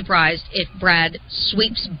wouldn't be surprised if Brad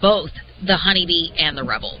sweeps both the Honeybee and the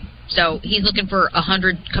Rebel. So he's looking for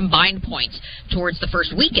 100 combined points towards the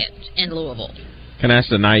first weekend in Louisville. Can I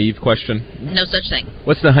ask a naive question? No such thing.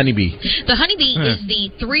 What's the Honeybee? The Honeybee is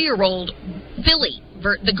the 3-year-old filly,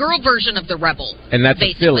 the girl version of the Rebel. And that's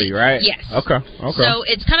basically. a filly, right? Yes. Okay. So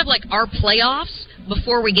it's kind of like our playoffs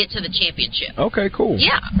before we get to the championship. Okay, cool.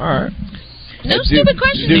 Yeah. All right. No stupid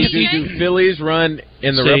questions. Do fillies run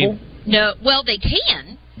in the Rebel? No. Well, they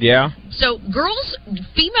can. Yeah. So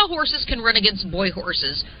female horses can run against boy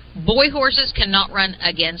horses. Boy horses cannot run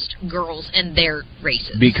against girls in their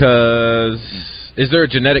races. Because is there a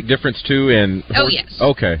genetic difference too in horse? Oh yes.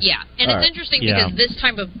 Okay. Yeah. And it's interesting because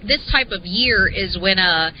this type of year is when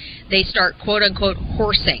they start quote unquote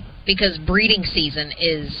horsing, because breeding season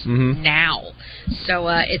is now. So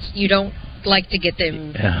you don't like to get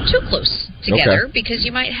them too close together because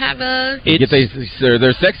you might have get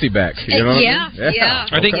their sexy back. You know what I mean? Yeah.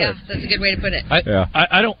 I think that's a good way to put it.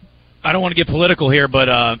 I don't want to get political here,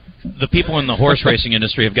 but the people in the horse racing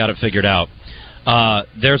industry have got it figured out.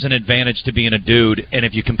 There's an advantage to being a dude, and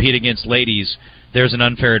if you compete against ladies, there's an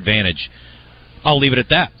unfair advantage. I'll leave it at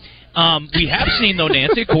that. We have seen, though,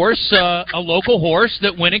 Nancy, of course, a local horse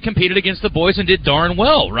that went and competed against the boys and did darn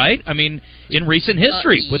well, right? I mean, in recent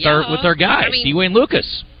history with our guy, Dwayne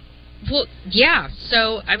Lucas. Well, yeah.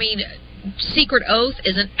 So, I mean, Secret Oath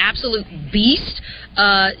is an absolute beast.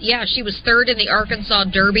 She was 3rd in the Arkansas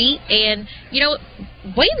Derby, and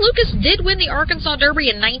Wayne Lucas did win the Arkansas Derby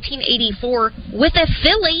in 1984 with a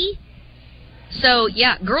filly. So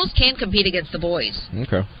girls can compete against the boys.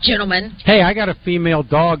 Okay, gentlemen. Hey, I got a female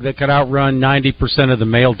dog that could outrun 90% of the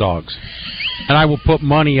male dogs, and I will put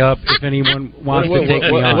money up if anyone wants to take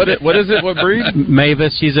me on. What is it? What breed?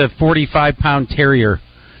 Mavis. She's a 45-pound terrier.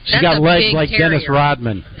 She's got legs like Dennis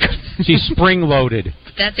Rodman. She's spring-loaded.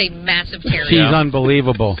 That's a massive terrier. She's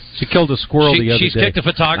unbelievable. She killed a squirrel the other day. She's kicked a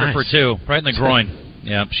photographer, too, right in the groin.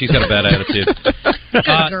 Yeah, she's got a bad attitude.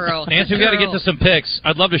 Good girl. Nancy, we got to get to some picks.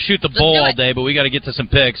 I'd love to shoot the bull all day, but we got to get to some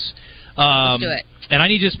picks. Let's do it. And I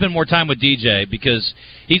need you to spend more time with DJ because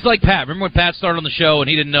he's like Pat. Remember when Pat started on the show and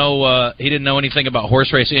he didn't know anything about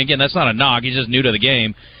horse racing? Again, that's not a knock. He's just new to the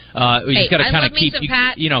game. We just got to kind of keep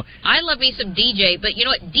Pat. I love me some DJ, but you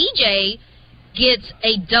know what? DJ gets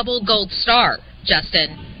a double gold star.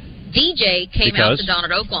 Justin, DJ came out to Dawn at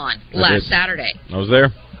Oaklawn last Saturday. I was there.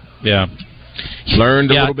 Yeah.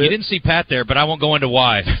 Learned a little bit. You didn't see Pat there, but I won't go into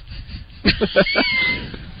why.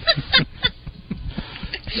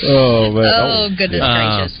 Oh, man. Oh, goodness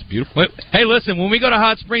gracious. Beautiful. Hey, listen, when we go to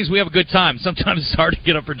Hot Springs, we have a good time. Sometimes it's hard to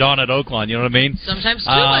get up for Dawn at Oaklawn, you know what I mean? Sometimes too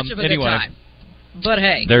much of a good time. But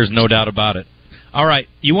hey. There's no doubt about it. All right,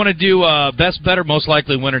 you want to do best bet or most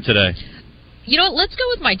likely winner today? You know what? Let's go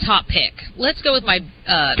with my top pick. Let's go with my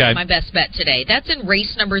my best bet today. That's in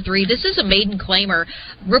race number 3. This is a maiden claimer.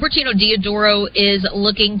 Robertino Diodoro is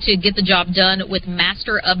looking to get the job done with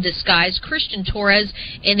Master of Disguise. Christian Torres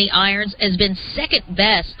in the irons has been second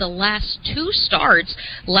best the last 2 starts.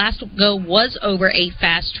 Last go was over a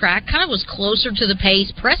fast track. Kind of was closer to the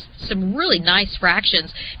pace. Pressed some really nice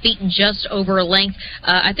fractions. Beaten just over a length.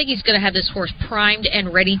 I think he's going to have this horse primed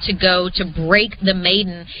and ready to go to break the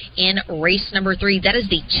maiden in race number 3. That is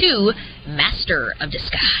the 2 Master of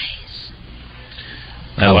Disguise.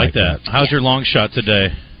 I like that. How's your long shot today?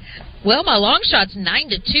 Well, my long shot's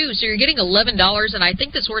 9-2, so you're getting $11, and I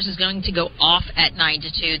think this horse is going to go off at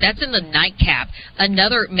 9-2. That's in the nightcap,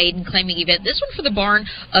 another maiden claiming event. This one for the barn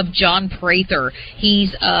of John Prather.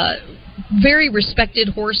 He's a very respected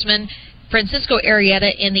horseman. Francisco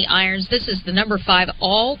Arrieta in the irons. This is the number 5,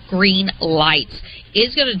 All Green Lights.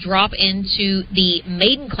 Is going to drop into the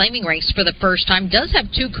maiden claiming ranks for the first time. Does have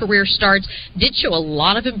 2 career starts. Did show a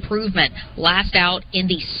lot of improvement last out in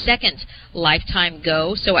the second lifetime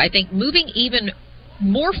go. So I think moving even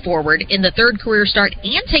more forward in the 3rd career start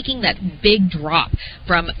and taking that big drop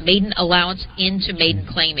from maiden allowance into maiden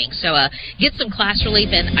claiming. So get some class relief,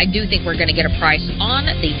 and I do think we're going to get a price on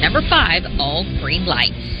the number 5, All Green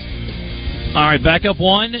Lights. All right, back up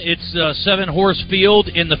one. It's a 7-horse field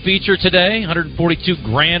in the feature today.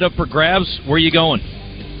 $142,000 up for grabs. Where are you going?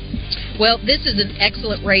 Well, this is an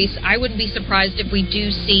excellent race. I wouldn't be surprised if we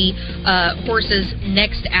do see horses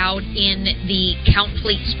next out in the Count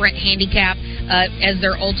Fleet Sprint Handicap as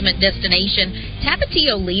their ultimate destination.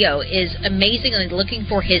 Tapatio Leo is amazingly looking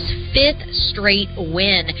for his 5th straight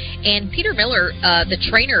win. And Peter Miller, the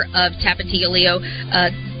trainer of Tapatio Leo,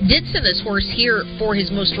 did send this horse here for his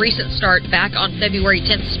most recent start back on February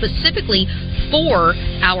 10th, specifically for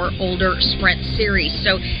our older sprint series.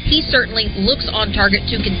 So he certainly looks on target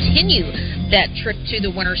to continue that trip to the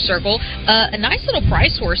winner's circle. A nice little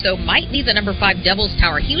price horse, though, might be the number 5 Devil's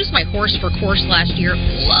Tower. He was my horse for course last year.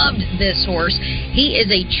 Loved this horse. He is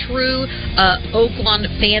a true Oaklawn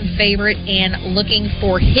fan favorite and looking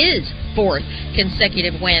for his 4th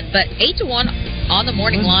consecutive win. But 8-1 on the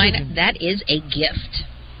morning line, that is a gift.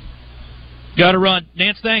 Got to run.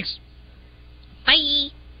 Nance, thanks. Bye.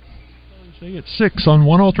 At 6 on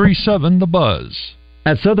 103.7 The Buzz.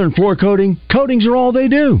 At Southern Floor Coating, coatings are all they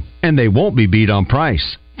do, and they won't be beat on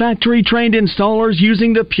price. Factory-trained installers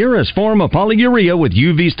using the purest form of polyurea with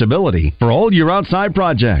UV stability for all your outside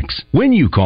projects. When you call